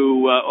wife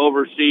who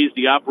oversees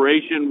the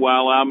operation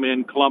while I'm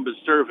in Columbus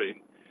serving.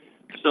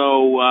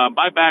 So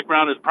my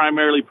background is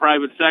primarily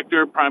private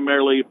sector,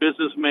 primarily a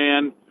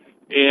businessman,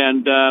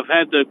 and I've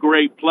had the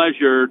great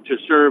pleasure to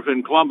serve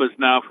in Columbus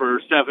now for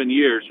 7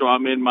 years. So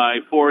I'm in my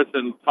 4th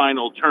and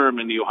final term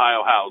in the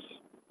Ohio House.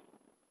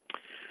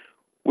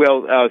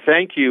 Well,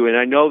 thank you. And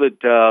I know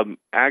that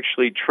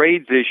actually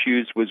trades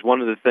issues was one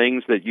of the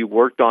things that you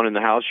worked on in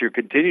the House. You're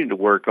continuing to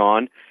work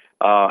on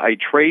a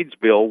trades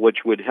bill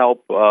which would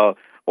help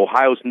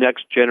Ohio's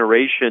next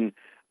generation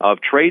of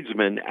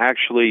tradesmen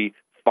actually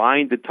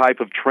find the type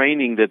of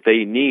training that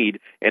they need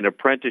and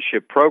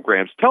apprenticeship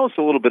programs. Tell us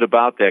a little bit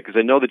about that, because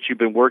I know that you've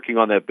been working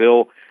on that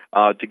bill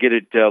to get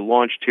it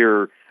launched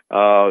here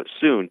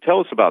soon.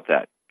 Tell us about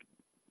that.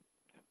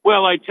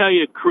 Well, I tell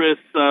you, Chris,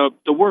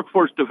 the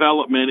workforce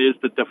development is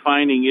the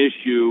defining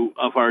issue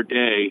of our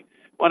day.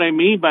 What I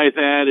mean by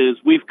that is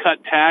we've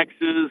cut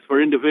taxes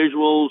for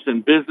individuals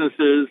and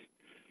businesses.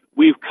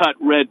 We've cut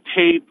red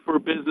tape for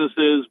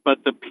businesses,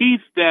 but the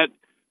piece that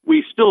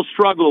we still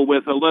struggle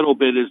with a little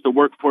bit is the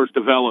workforce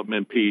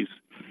development piece.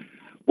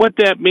 What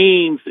that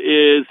means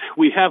is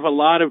we have a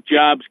lot of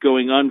jobs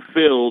going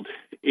unfilled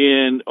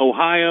in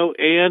Ohio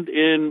and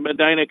in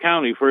Medina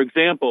County. For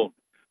example,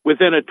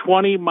 within a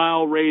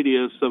 20-mile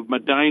radius of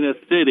Medina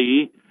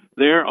City,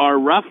 there are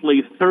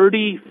roughly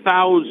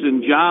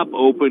 30,000 job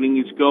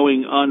openings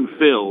going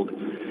unfilled.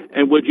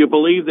 And would you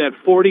believe that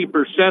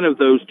 40% of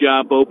those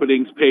job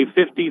openings pay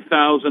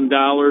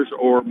 $50,000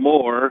 or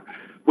more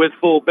with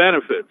full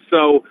benefits?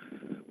 So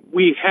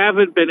we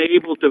haven't been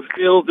able to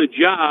fill the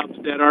jobs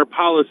that our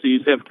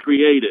policies have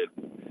created.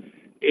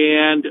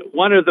 And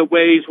one of the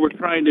ways we're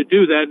trying to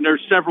do that, and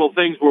there's several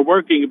things we're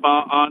working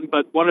on,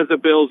 but one of the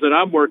bills that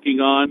I'm working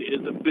on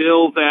is a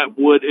bill that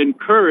would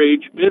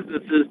encourage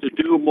businesses to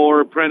do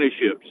more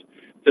apprenticeships,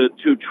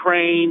 to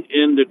train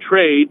in the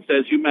trades,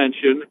 as you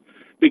mentioned,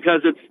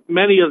 because it's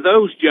many of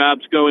those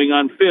jobs going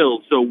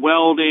unfilled. So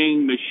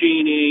welding,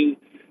 machining,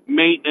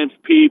 maintenance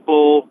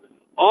people,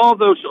 all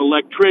those,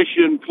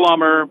 electrician,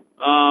 plumber,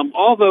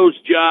 all those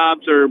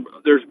jobs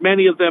there's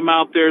many of them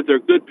out there. They're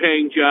good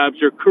paying jobs.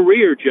 They're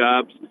career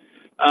jobs.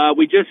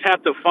 We just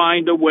have to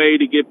find a way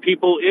to get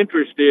people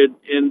interested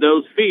in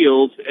those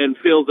fields and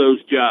fill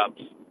those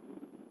jobs.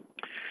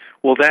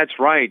 Well, that's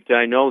right.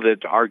 I know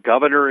that our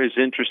governor is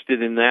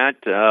interested in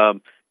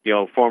that.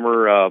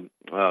 Former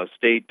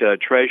state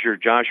treasurer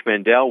Josh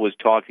Mandel was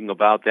talking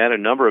about that. A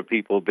number of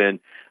people have been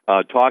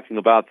talking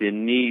about the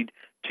need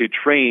to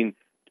train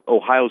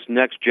Ohio's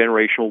next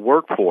generational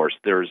workforce.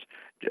 There's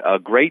a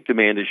great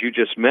demand, as you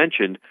just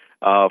mentioned,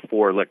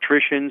 for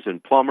electricians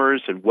and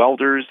plumbers and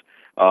welders,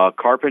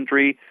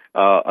 carpentry,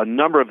 a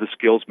number of the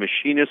skills,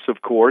 machinists,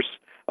 of course.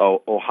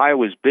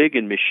 Ohio is big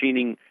in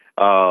machining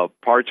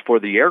parts for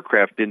the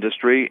aircraft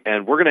industry,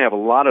 and we're going to have a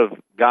lot of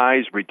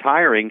guys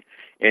retiring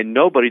and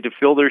nobody to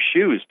fill their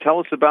shoes. Tell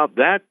us about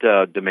that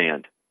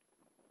demand.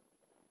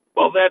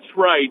 Well, that's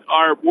right.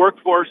 Our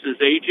workforce is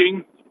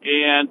aging,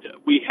 and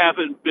we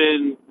haven't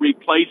been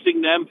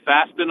replacing them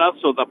fast enough,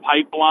 so the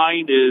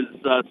pipeline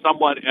is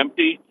somewhat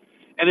empty.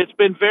 And it's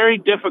been very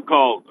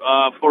difficult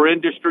for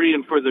industry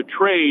and for the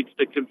trades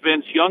to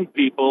convince young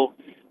people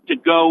to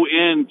go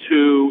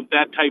into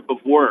that type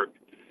of work.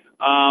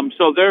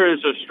 So there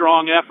is a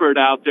strong effort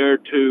out there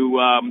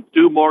to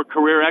do more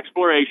career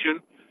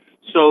exploration.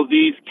 So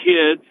these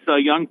kids,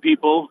 young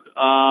people,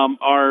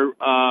 are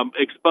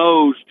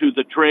exposed to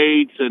the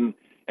trades and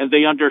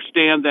they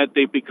understand that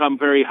they've become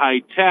very high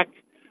tech.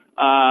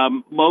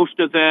 Most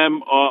of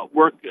them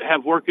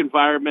have work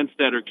environments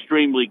that are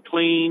extremely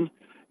clean,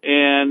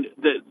 and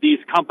these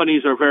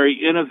companies are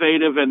very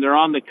innovative and they're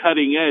on the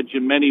cutting edge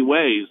in many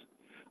ways.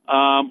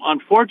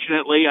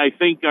 Unfortunately, I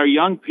think our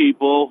young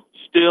people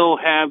still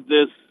have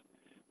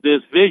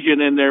this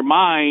vision in their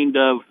mind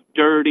of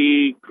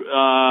dirty,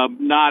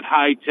 not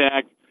high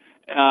tech,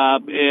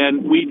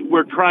 and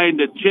we're trying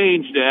to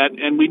change that.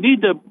 And we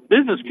need the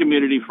business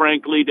community,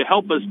 frankly, to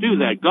help us do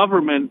that.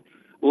 Government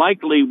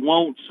likely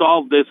won't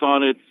solve this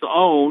on its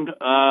own.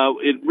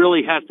 It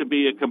really has to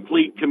be a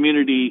complete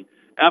community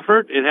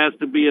effort. It has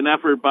to be an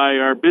effort by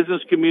our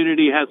business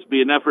community. It has to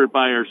be an effort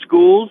by our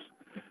schools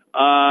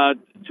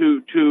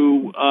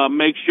to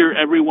make sure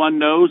everyone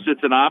knows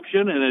it's an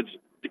option and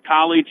the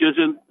college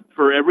isn't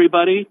for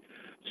everybody.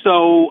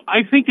 So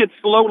I think it's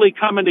slowly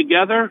coming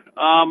together.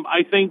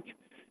 I think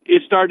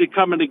it started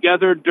coming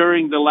together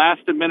during the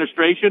last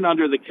administration,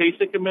 under the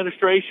Kasich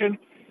administration.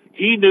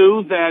 He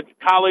knew that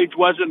college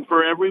wasn't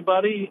for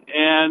everybody,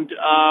 and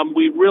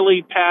we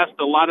really passed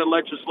a lot of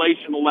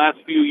legislation the last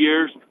few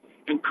years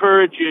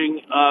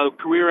encouraging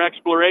career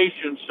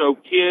exploration so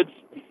kids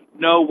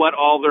know what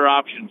all their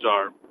options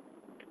are.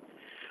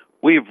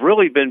 We've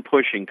really been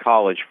pushing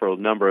college for a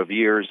number of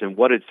years, and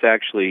what it's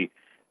actually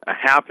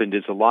happened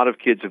is a lot of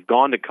kids have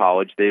gone to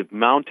college. They've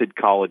mounted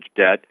college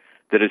debt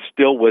that is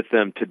still with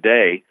them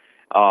today.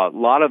 A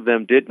lot of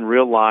them didn't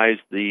realize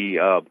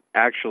the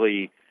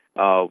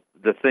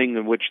thing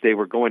in which they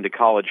were going to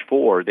college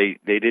for. They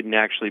didn't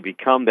actually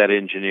become that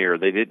engineer.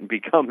 They didn't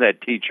become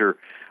that teacher.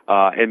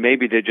 And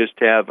maybe they just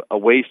have a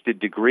wasted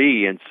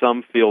degree in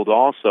some field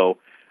also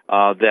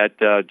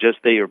that just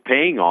they are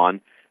paying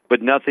on,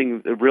 but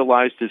nothing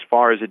realized as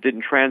far as it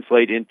didn't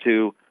translate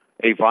into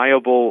a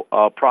viable,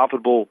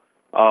 profitable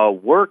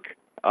work,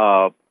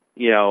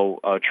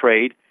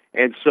 trade.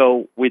 And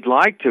so we'd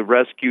like to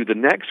rescue the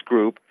next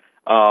group,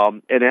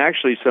 and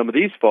actually some of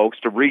these folks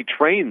to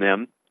retrain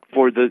them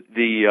for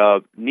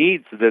the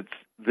needs that's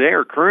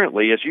there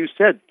currently. As you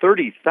said,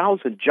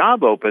 30,000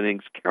 job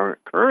openings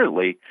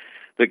currently.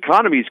 The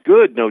economy's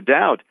good, no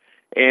doubt.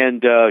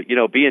 And,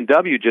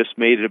 B&W just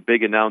made a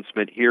big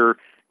announcement here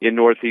in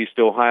Northeast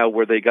Ohio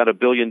where they got $1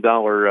 billion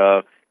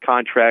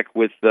contract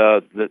with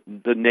the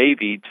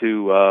Navy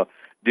to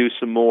do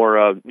some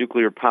more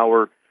nuclear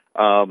power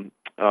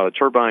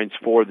turbines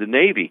for the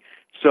Navy.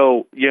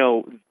 So,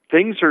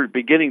 things are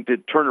beginning to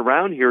turn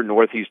around here in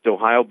Northeast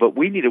Ohio, but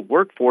we need a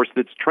workforce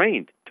that's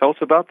trained. Tell us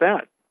about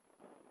that.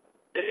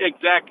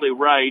 Exactly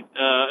right.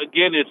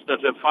 Again, it's the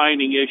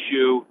defining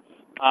issue.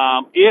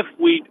 If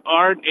we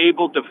aren't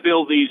able to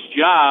fill these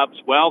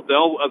jobs, well,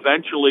 they'll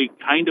eventually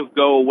kind of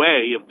go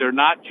away. If they're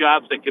not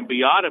jobs that can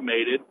be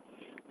automated,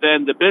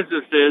 then the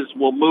businesses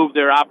will move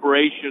their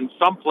operations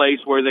someplace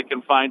where they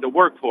can find a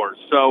workforce.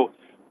 So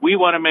we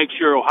want to make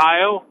sure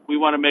we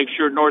want to make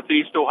sure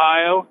Northeast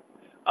Ohio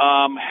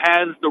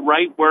has the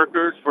right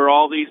workers for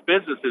all these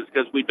businesses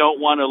because we don't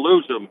want to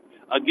lose them.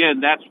 Again,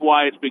 that's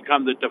why it's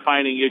become the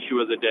defining issue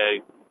of the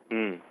day.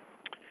 Mm.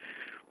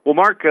 Well,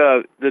 Mark,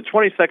 the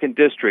 22nd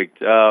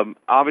District,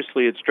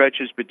 obviously it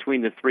stretches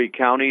between the three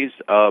counties.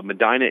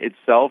 Medina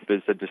itself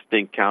is a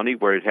distinct county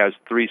where it has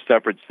three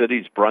separate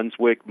cities,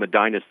 Brunswick,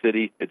 Medina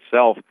City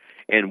itself,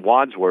 and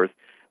Wadsworth.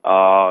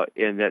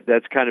 And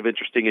that's kind of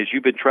interesting. As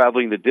you've been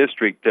traveling the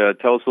district,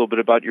 tell us a little bit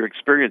about your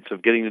experience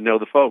of getting to know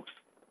the folks.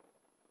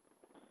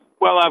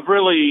 Well, I've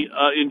really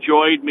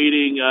enjoyed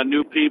meeting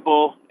new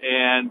people,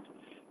 and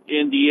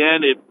in the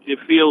end, it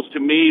feels to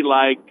me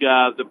like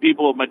the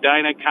people of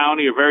Medina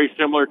County are very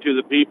similar to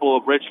the people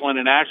of Richland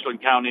and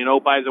Ashland County. And, oh,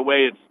 by the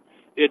way,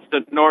 it's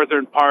the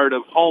northern part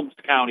of Holmes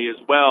County as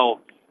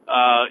well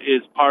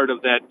is part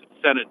of that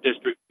Senate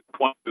District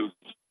 22.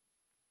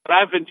 But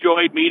I've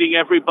enjoyed meeting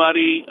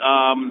everybody.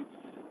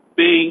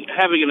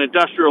 Having an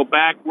industrial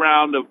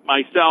background of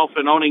myself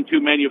and owning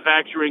 2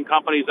 manufacturing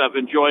companies, I've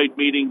enjoyed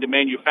meeting the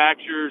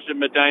manufacturers in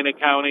Medina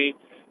County.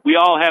 We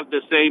all have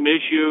the same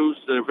issues.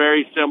 They're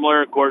very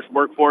similar. Of course,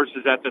 workforce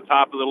is at the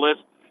top of the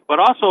list, but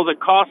also the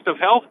cost of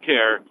health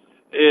care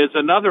is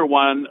another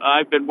one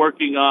I've been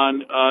working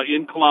on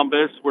in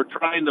Columbus. We're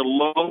trying to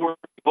lower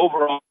the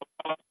overall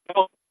cost of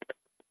health care,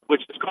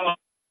 which is called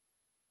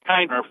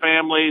kind of our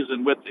families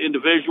and with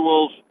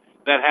individuals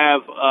that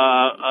have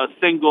a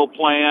single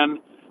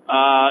plan.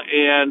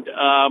 And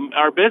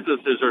our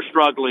businesses are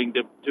struggling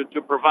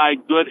to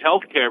provide good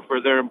health care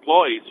for their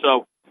employees.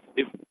 So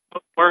if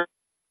we're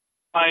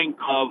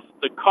of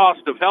the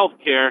cost of health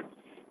care,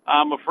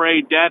 I'm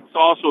afraid that's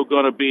also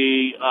going to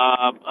be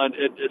a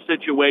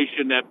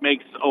situation that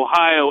makes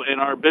Ohio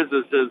and our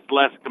businesses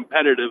less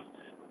competitive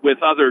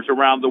with others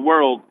around the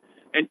world.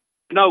 And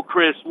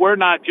Chris, we're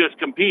not just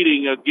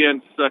competing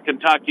against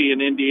Kentucky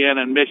and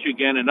Indiana and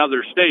Michigan and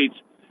other states.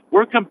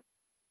 We're competing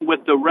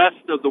with the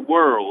rest of the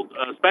world,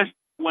 especially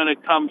when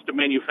it comes to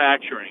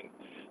manufacturing.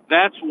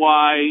 That's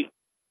why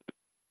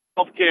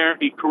healthcare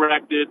be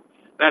corrected.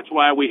 That's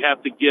why we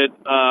have to get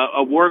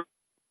a work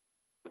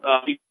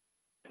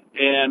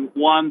and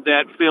one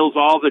that fills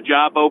all the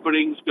job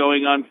openings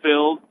going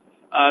unfilled.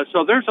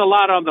 So there's a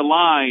lot on the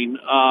line.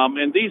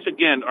 And these,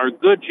 again, are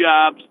good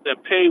jobs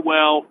that pay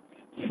well,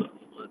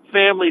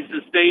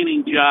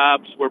 family-sustaining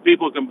jobs where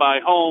people can buy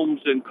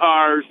homes and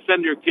cars,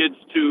 send their kids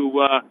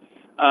to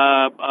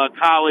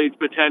college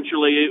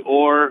potentially,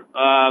 or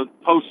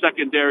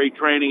post-secondary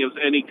training of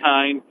any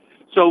kind.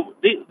 So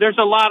there's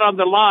a lot on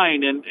the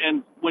line,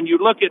 and when you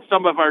look at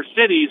some of our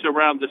cities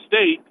around the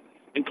state,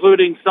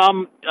 including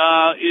some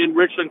in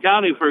Richland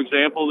County, for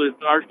example,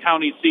 our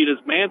county seat is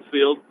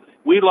Mansfield,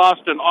 we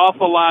lost an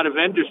awful lot of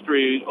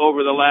industry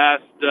over the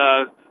last,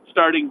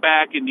 starting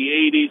back in the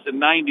 80s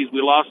and 90s. We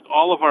lost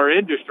all of our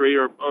industry,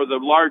 or the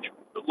large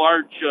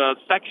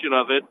section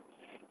of it,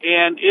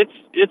 and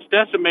it's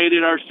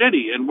decimated our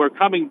city, and we're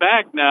coming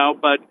back now,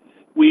 but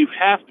we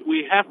have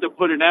to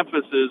put an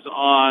emphasis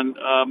on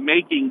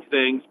making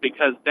things,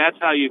 because that's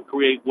how you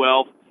create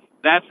wealth,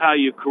 that's how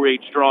you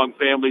create strong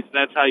families,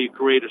 that's how you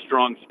create a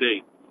strong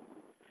state.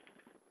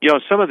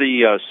 Some of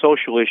the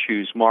social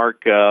issues,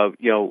 Mark,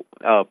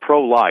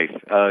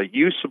 pro-life.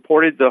 You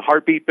supported the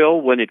heartbeat bill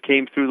when it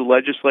came through the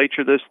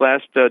legislature this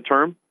last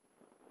term?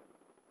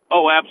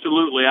 Oh,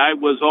 absolutely. I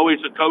was always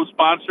a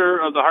co-sponsor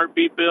of the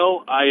heartbeat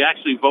bill. I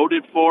actually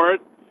voted for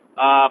it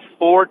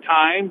 4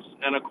 times,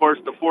 and of course,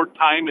 the 4th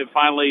time it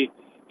finally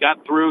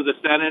got through the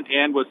Senate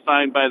and was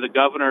signed by the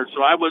governor.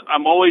 So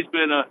I'm always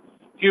been a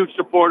huge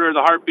supporter of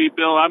the heartbeat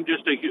bill. I'm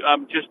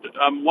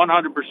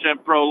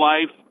 100%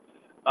 pro-life.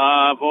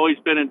 I've always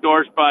been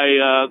endorsed by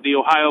the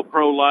Ohio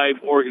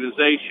Pro-Life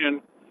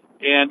organization,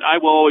 and I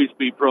will always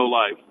be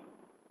pro-life.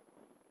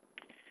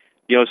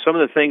 Some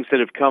of the things that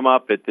have come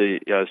up at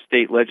the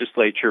state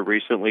legislature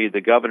recently,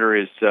 the governor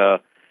is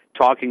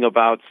talking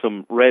about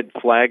some red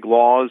flag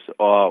laws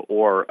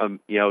or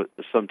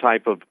some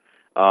type of,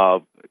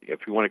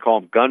 if you want to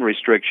call them gun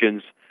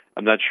restrictions.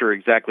 I'm not sure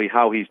exactly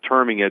how he's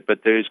terming it,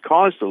 but there's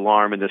caused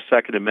alarm in the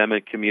Second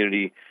Amendment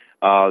community.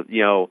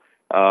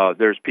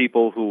 There's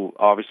people who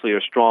obviously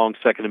are strong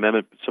Second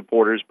Amendment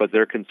supporters, but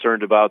they're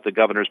concerned about the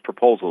governor's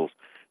proposals.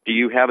 Do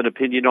you have an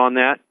opinion on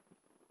that?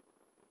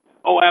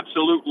 Oh,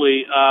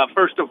 absolutely.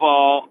 First of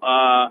all,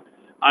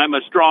 I'm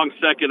a strong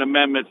Second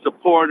Amendment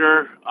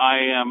supporter. I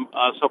am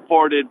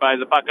supported by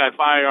the Buckeye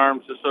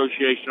Firearms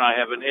Association. I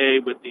have an A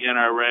with the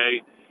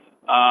NRA.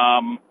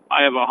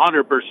 I have a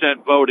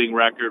 100% voting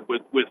record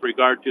with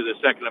regard to the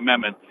Second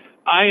Amendment.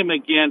 I am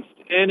against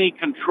any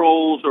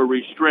controls or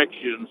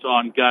restrictions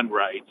on gun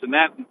rights, and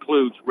that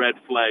includes red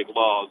flag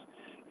laws.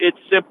 It's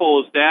simple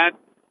as that.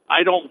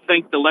 I don't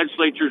think the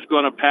legislature is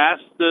going to pass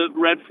the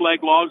red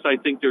flag laws. I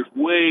think there's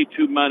way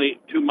too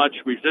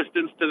much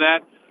resistance to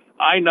that.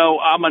 I know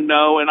I'm a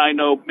no, and I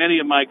know many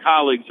of my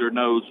colleagues are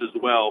no's as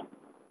well.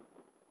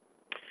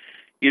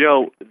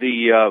 Some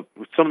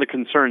of the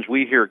concerns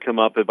we hear come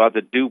up about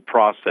the due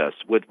process.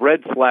 With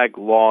red flag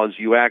laws,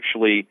 you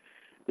actually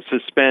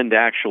suspend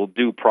actual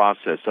due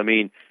process. I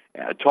mean,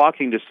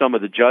 talking to some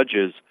of the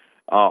judges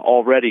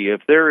already,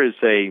 if there is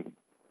a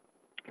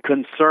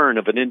concern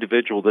of an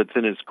individual that's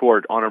in his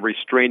court on a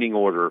restraining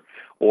order,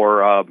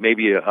 or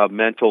maybe a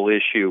mental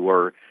issue,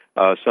 or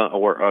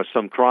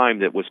some crime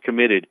that was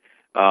committed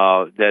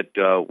that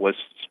was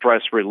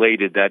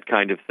stress-related, that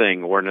kind of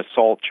thing, or an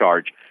assault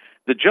charge,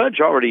 the judge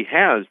already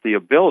has the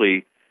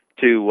ability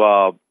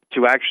to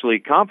actually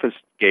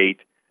confiscate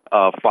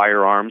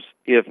firearms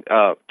if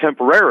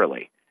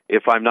temporarily,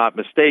 if I'm not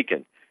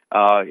mistaken.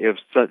 If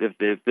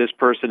this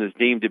person is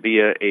deemed to be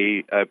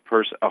a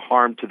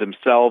harm to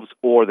themselves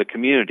or the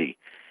community.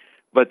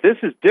 But this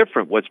is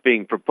different, what's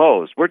being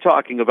proposed. We're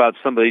talking about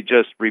somebody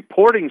just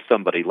reporting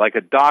somebody, like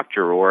a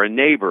doctor or a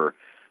neighbor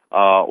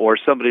or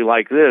somebody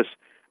like this,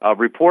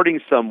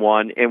 reporting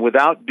someone, and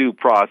without due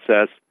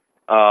process,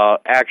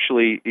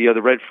 actually,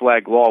 the red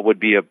flag law would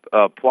be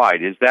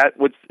applied. Is that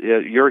what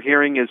you're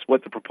hearing is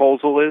what the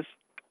proposal is?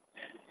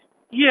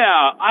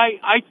 Yeah,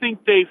 I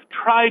think they've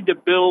tried to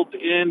build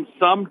in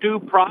some due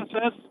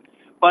process,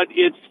 but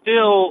it's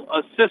still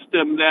a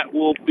system that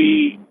will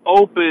be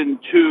open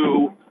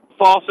to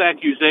false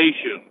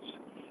accusations.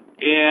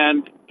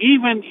 And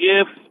even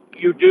if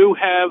you do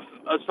have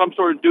some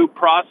sort of due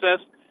process,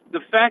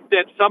 the fact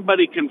that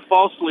somebody can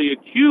falsely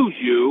accuse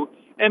you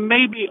and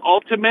maybe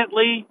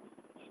ultimately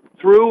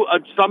through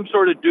some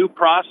sort of due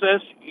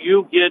process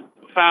you get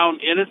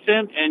found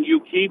innocent and you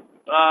keep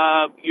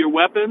your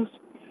weapons,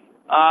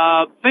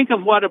 think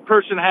of what a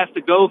person has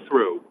to go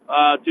through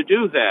to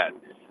do that.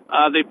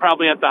 They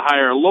probably have to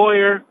hire a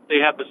lawyer. They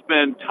have to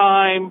spend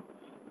time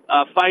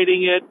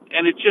fighting it,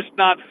 and it's just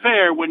not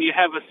fair when you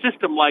have a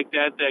system like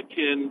that that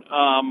can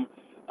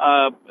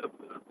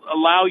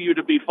allow you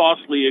to be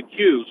falsely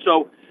accused.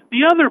 So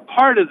the other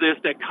part of this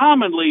that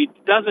commonly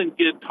doesn't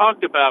get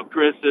talked about,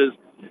 Chris, is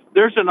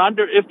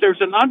if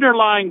there's an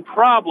underlying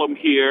problem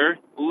here,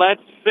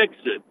 let's fix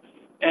it.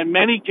 In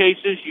many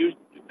cases,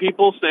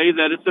 people say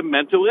that it's a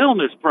mental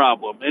illness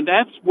problem, and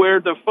that's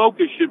where the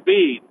focus should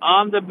be,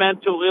 on the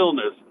mental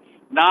illness,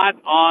 not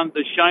on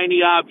the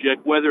shiny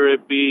object, whether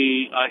it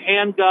be a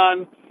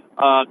handgun,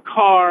 a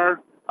car,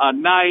 a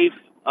knife,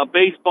 a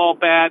baseball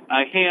bat,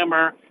 a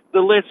hammer. The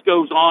list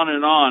goes on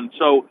and on.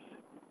 So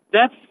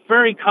that's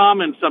very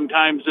common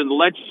sometimes in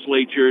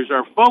legislatures.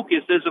 Our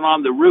focus isn't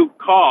on the root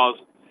cause.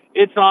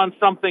 It's on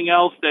something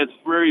else that's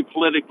very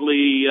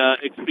politically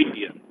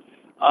expedient.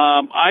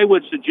 I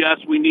would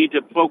suggest we need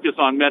to focus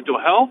on mental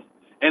health.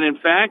 And in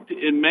fact,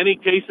 in many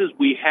cases,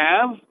 we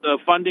have the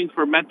funding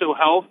for mental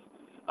health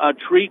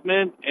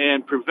treatment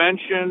and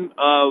prevention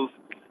of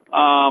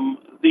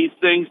these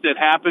things that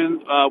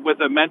happen with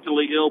a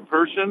mentally ill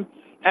person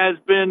has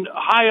been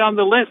high on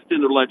the list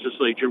in the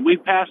legislature.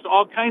 We've passed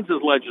all kinds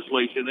of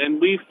legislation,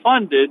 and we've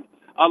funded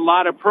a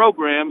lot of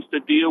programs to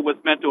deal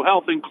with mental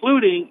health,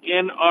 including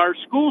in our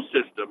school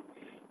system.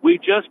 We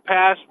just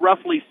passed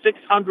roughly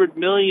 $600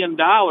 million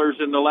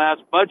in the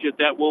last budget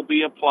that will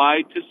be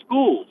applied to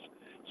schools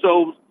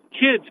so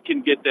kids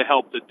can get the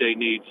help that they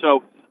need.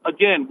 So,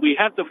 again, we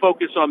have to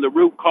focus on the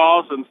root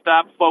cause and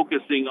stop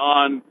focusing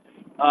on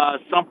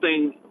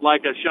something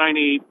like a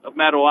shiny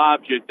metal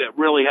object that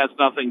really has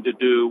nothing to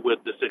do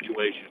with the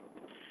situation.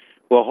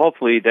 Well,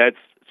 hopefully that's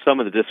some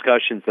of the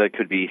discussions that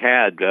could be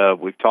had.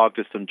 We've talked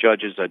to some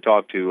judges. I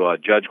talked to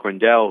Judge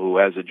Grendell, who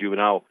has a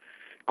juvenile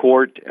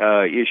court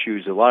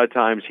issues. A lot of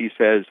times he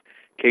says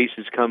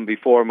cases come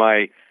before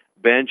my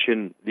bench,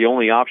 and the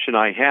only option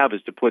I have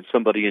is to put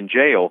somebody in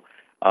jail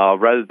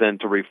rather than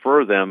to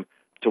refer them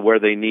to where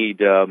they need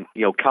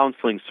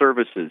counseling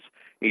services.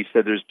 He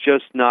said there's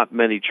just not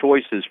many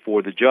choices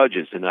for the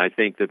judges, and I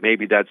think that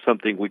maybe that's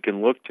something we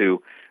can look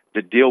to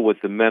deal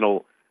with the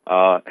mental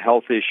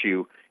health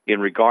issue in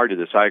regard to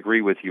this. I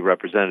agree with you,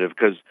 Representative,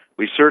 because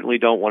we certainly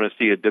don't want to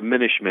see a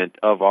diminishment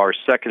of our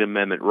Second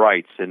Amendment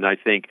rights, and I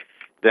think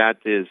that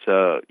is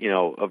a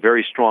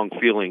very strong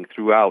feeling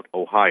throughout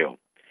Ohio.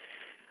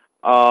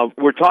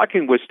 We're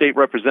talking with State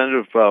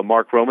Representative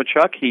Mark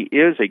Romanchuk. He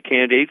is a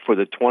candidate for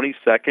the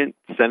 22nd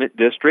Senate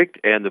District,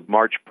 and the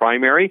March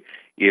primary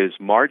is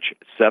March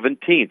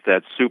 17th.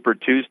 That's Super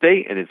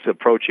Tuesday, and it's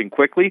approaching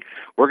quickly.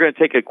 We're going to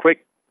take a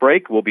quick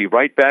break. We'll be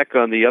right back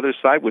on the other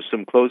side with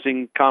some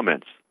closing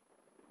comments.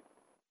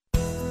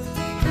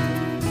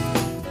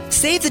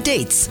 Save the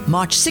dates,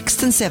 March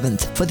 6th and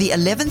 7th, for the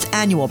 11th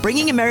annual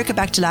Bringing America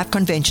Back to Life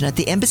convention at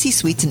the Embassy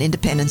Suites in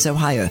Independence,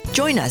 Ohio.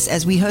 Join us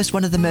as we host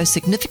one of the most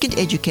significant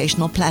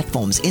educational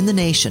platforms in the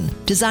nation,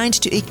 designed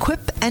to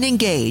equip and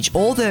engage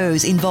all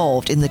those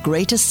involved in the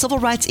greatest civil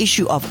rights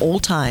issue of all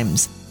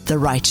times, the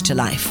right to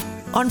life.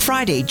 On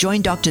Friday,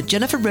 join Dr.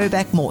 Jennifer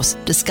Roback-Morse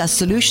discuss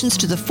solutions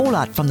to the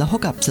fallout from the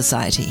Hookup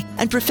Society,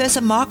 and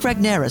Professor Mark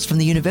Romanchuk from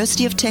the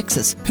University of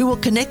Texas, who will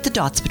connect the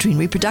dots between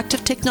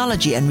reproductive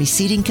technology and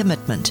receding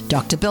commitment.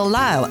 Dr. Bill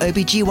Lyle,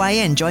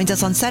 OBGYN, joins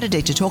us on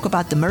Saturday to talk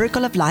about the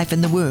miracle of life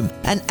in the womb,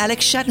 and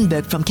Alex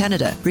Schattenberg from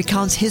Canada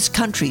recounts his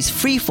country's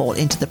freefall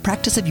into the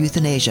practice of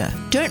euthanasia.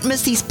 Don't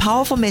miss these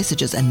powerful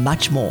messages and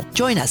much more.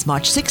 Join us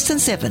March 6th and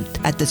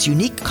 7th at this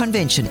unique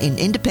convention in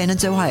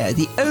Independence, Ohio,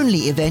 the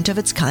only event of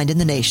its kind in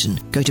the nation.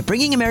 Go to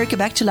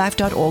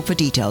bringingamericabacktolife.org for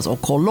details, or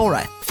call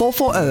Laura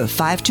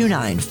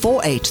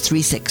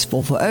 440-529-4836,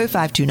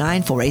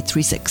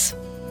 440-529-4836.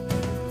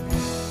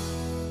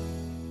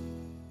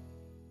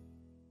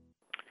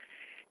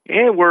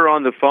 And we're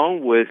on the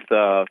phone with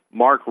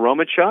Mark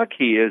Romanchuk.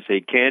 He is a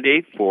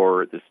candidate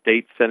for the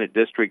State Senate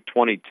District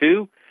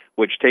 22,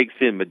 which takes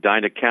in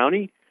Medina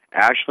County,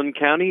 Ashland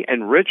County,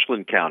 and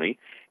Richland County.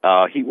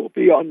 He will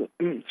be on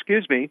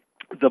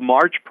the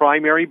March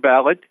primary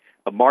ballot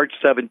of March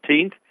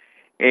 17th.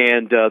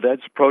 And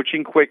that's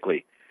approaching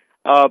quickly.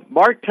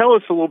 Mark, tell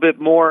us a little bit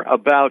more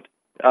about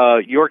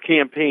your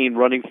campaign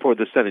running for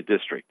the Senate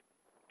District.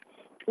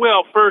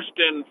 Well, first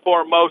and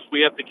foremost,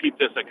 we have to keep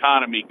this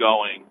economy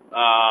going.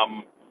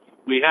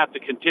 We have to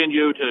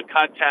continue to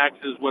cut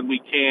taxes when we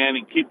can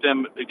and keep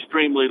them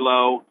extremely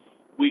low.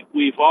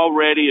 We've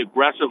already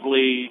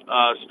aggressively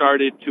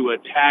started to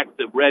attack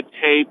the red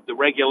tape, the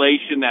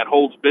regulation that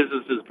holds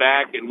businesses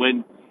back. And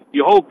when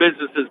you hold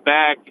businesses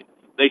back,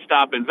 they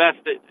stop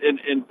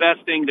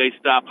investing, they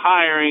stop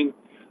hiring,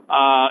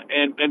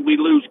 and we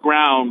lose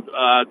ground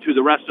to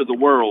the rest of the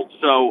world.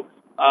 So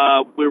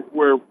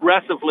we're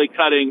aggressively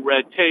cutting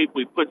red tape.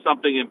 We put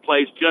something in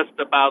place just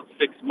about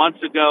 6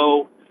 months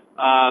ago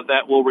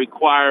that will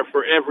require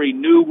for every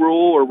new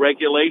rule or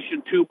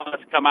regulation 2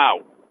 months come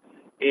out.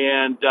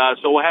 And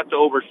so we'll have to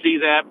oversee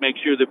that, make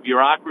sure the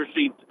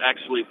bureaucracy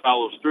actually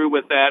follows through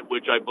with that,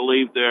 which I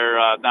believe they're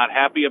not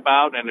happy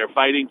about, and they're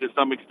fighting to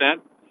some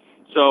extent.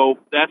 So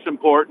that's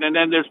important. And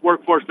then this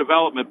workforce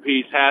development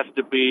piece has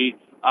to be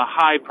a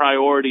high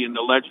priority in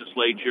the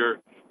legislature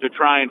to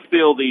try and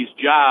fill these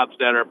jobs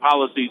that our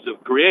policies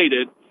have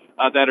created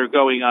that are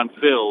going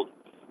unfilled.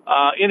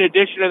 In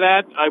addition to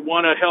that, I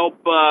want to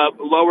help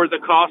lower the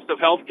cost of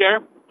health care.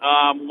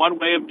 One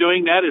way of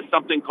doing that is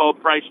something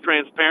called price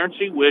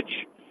transparency, which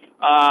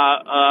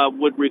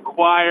would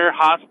require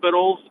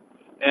hospitals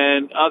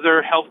and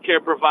other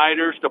healthcare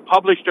providers to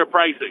publish their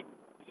pricing.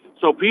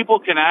 So people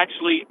can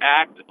actually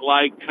act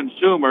like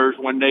consumers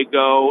when they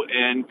go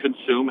and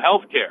consume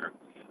healthcare.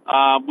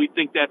 We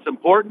think that's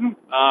important.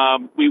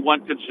 We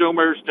want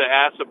consumers to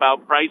ask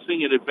about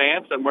pricing in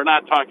advance, and we're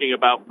not talking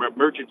about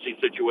emergency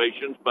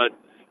situations, but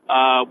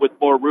with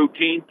more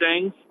routine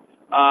things.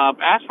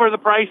 Ask for the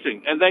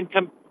pricing, and then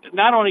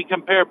not only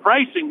compare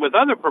pricing with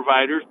other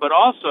providers, but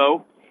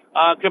also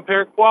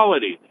compare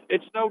quality.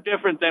 It's no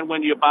different than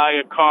when you buy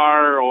a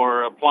car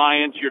or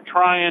appliance. You're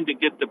trying to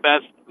get the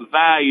best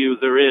value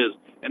there is,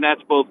 and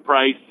that's both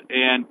price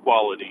and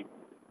quality.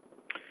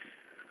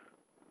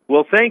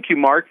 Well, thank you,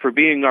 Mark, for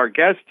being our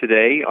guest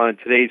today on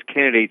today's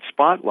Candidate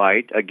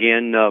Spotlight.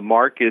 Again,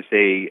 Mark is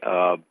a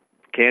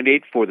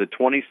candidate for the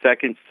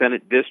 22nd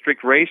Senate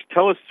District race.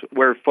 Tell us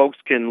where folks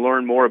can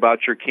learn more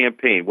about your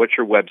campaign. What's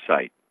your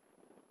website?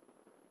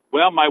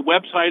 Well, my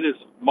website is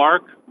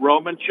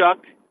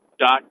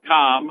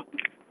markromanchuk.com,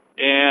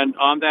 and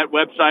on that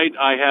website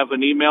I have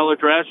an email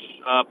address.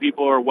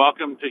 People are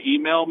welcome to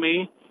email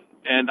me,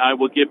 and I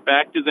will get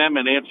back to them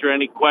and answer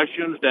any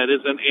questions that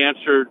isn't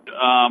answered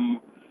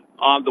on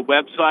the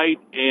website.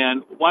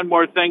 And one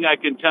more thing I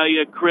can tell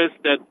you, Chris,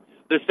 that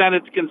the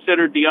Senate's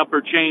considered the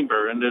upper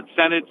chamber, and the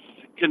Senate's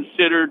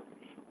considered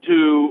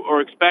to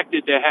or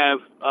expected to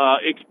have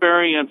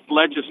experienced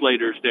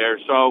legislators there.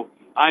 So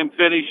I'm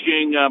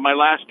finishing my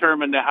last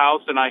term in the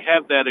House, and I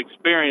have that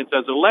experience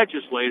as a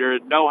legislator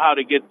and know how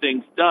to get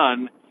things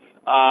done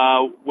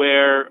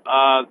where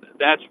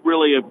that's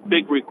really a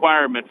big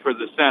requirement for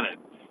the Senate.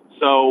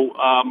 So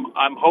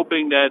I'm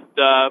hoping that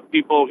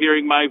people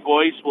hearing my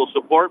voice will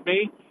support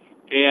me,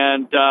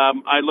 and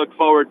I look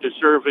forward to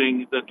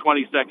serving the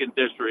 22nd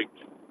District.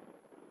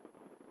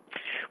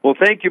 Well,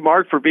 thank you,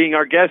 Mark, for being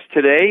our guest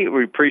today.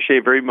 We appreciate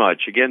it very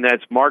much. Again,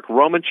 that's Mark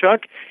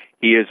Romanchuk.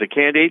 He is a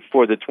candidate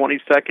for the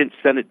 22nd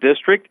Senate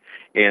District,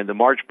 and the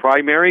March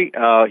primary,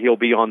 he'll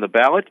be on the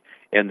ballot,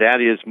 and that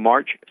is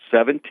March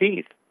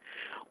 17th.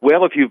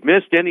 Well, if you've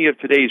missed any of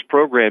today's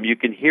program, you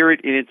can hear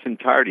it in its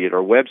entirety at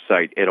our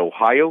website at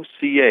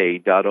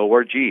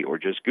ohioca.org, or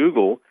just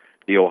Google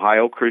the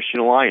Ohio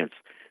Christian Alliance.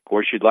 Of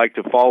course, you'd like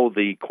to follow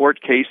the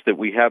court case that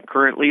we have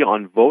currently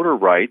on voter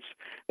rights.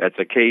 That's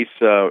a case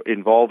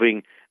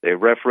involving a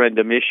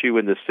referendum issue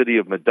in the city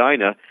of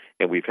Medina,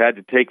 and we've had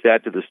to take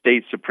that to the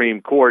state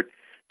Supreme Court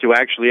to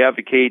actually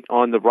advocate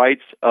on the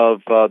rights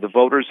of the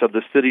voters of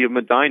the city of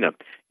Medina.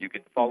 You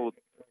can follow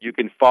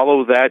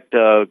that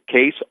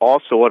case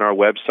also on our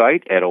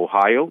website at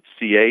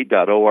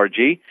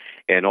ohioca.org,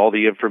 and all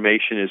the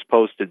information is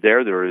posted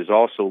there. There is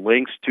also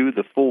links to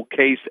the full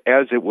case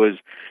as it was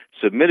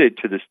submitted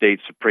to the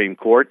state Supreme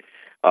Court.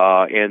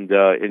 And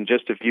in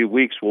just a few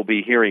weeks, we'll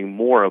be hearing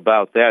more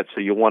about that,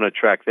 so you'll want to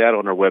track that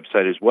on our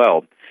website as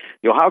well.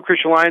 The Ohio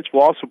Christian Alliance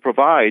will also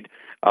provide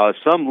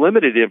some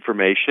limited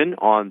information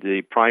on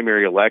the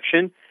primary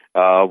election.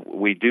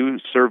 We do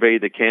survey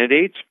the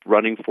candidates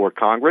running for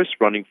Congress,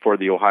 running for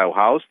the Ohio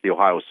House, the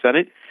Ohio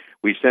Senate.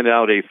 We send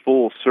out a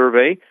full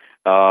survey,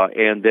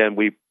 and then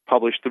we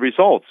publish the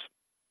results.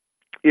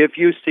 If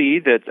you see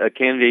that a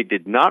candidate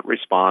did not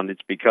respond,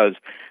 it's because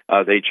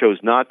they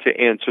chose not to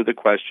answer the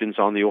questions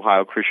on the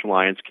Ohio Christian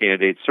Alliance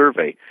candidate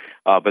survey.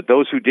 But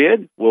those who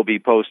did will be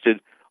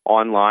posted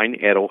online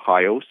at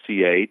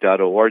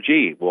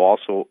ohioca.org. We'll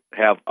also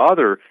have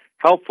other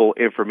helpful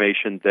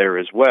information there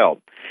as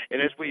well.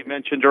 And as we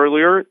mentioned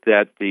earlier,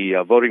 that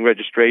the voting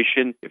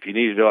registration, if you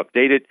needed to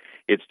update it,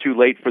 it's too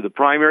late for the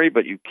primary,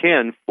 but you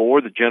can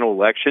for the general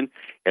election,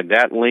 and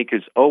that link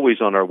is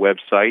always on our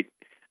website.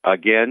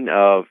 Again,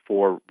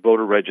 for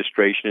voter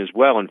registration as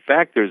well. In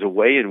fact, there's a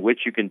way in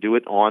which you can do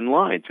it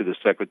online through the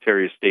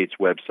Secretary of State's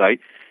website.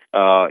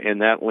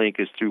 and that link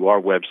is through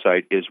our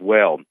website as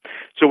well.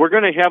 So we're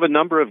going to have a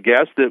number of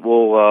guests that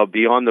will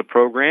be on the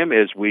program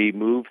as we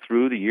move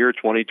through the year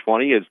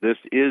 2020, as this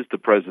is the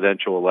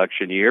presidential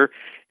election year,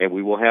 and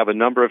we will have a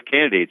number of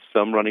candidates,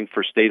 some running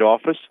for state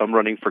office, some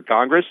running for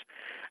Congress,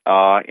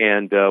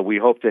 and we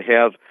hope to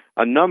have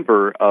a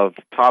number of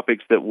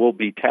topics that we'll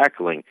be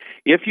tackling.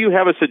 If you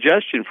have a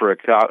suggestion for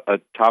a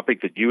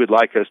topic that you would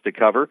like us to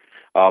cover,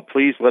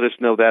 please let us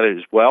know that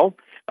as well.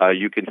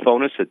 You can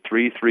phone us at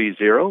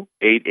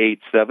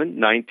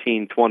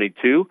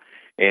 330-887-1922,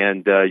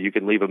 and you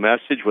can leave a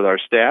message with our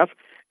staff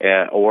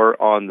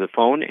or on the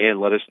phone and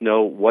let us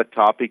know what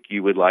topic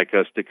you would like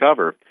us to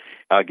cover.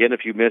 Again,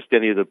 if you missed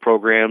any of the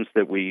programs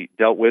that we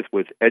dealt with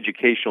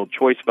educational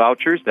choice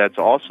vouchers, that's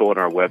also on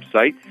our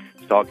website. I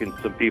was talking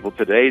to some people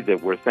today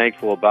that we're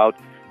thankful about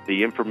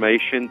the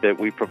information that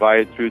we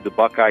provided through the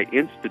Buckeye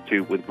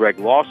Institute with Greg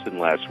Lawson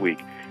last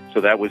week.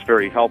 So that was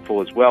very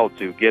helpful as well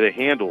to get a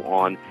handle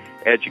on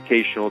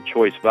educational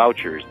choice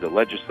vouchers. The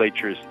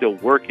legislature is still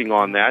working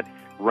on that,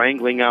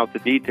 wrangling out the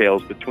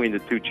details between the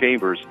two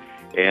chambers,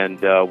 and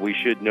we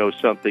should know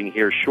something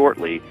here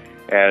shortly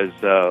as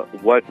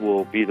what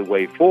will be the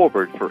way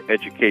forward for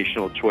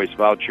educational choice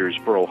vouchers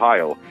for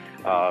Ohio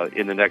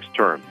in the next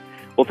term.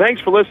 Well,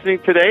 thanks for listening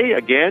today.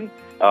 Again,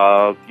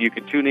 you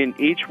can tune in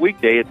each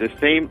weekday at the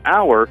same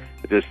hour,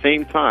 at the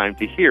same time,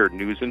 to hear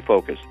News in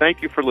Focus.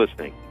 Thank you for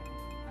listening.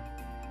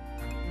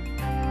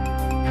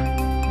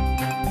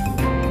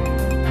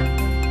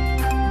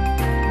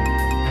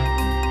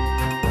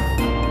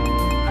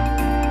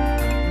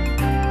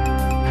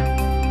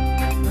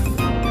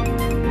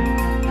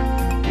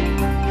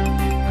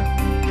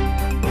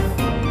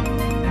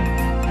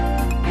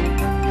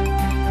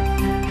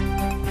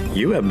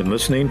 You have been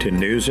listening to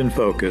News in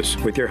Focus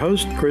with your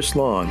host, Chris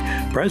Long,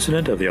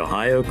 President of the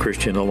Ohio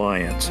Christian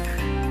Alliance.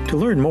 To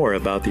learn more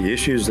about the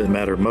issues that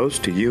matter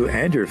most to you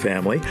and your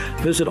family,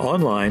 visit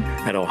online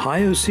at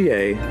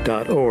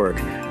ohioca.org.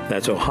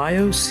 That's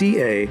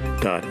ohioca.org.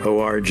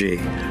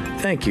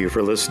 Thank you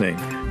for listening.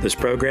 This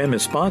program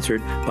is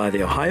sponsored by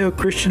the Ohio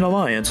Christian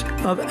Alliance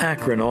of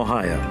Akron,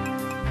 Ohio.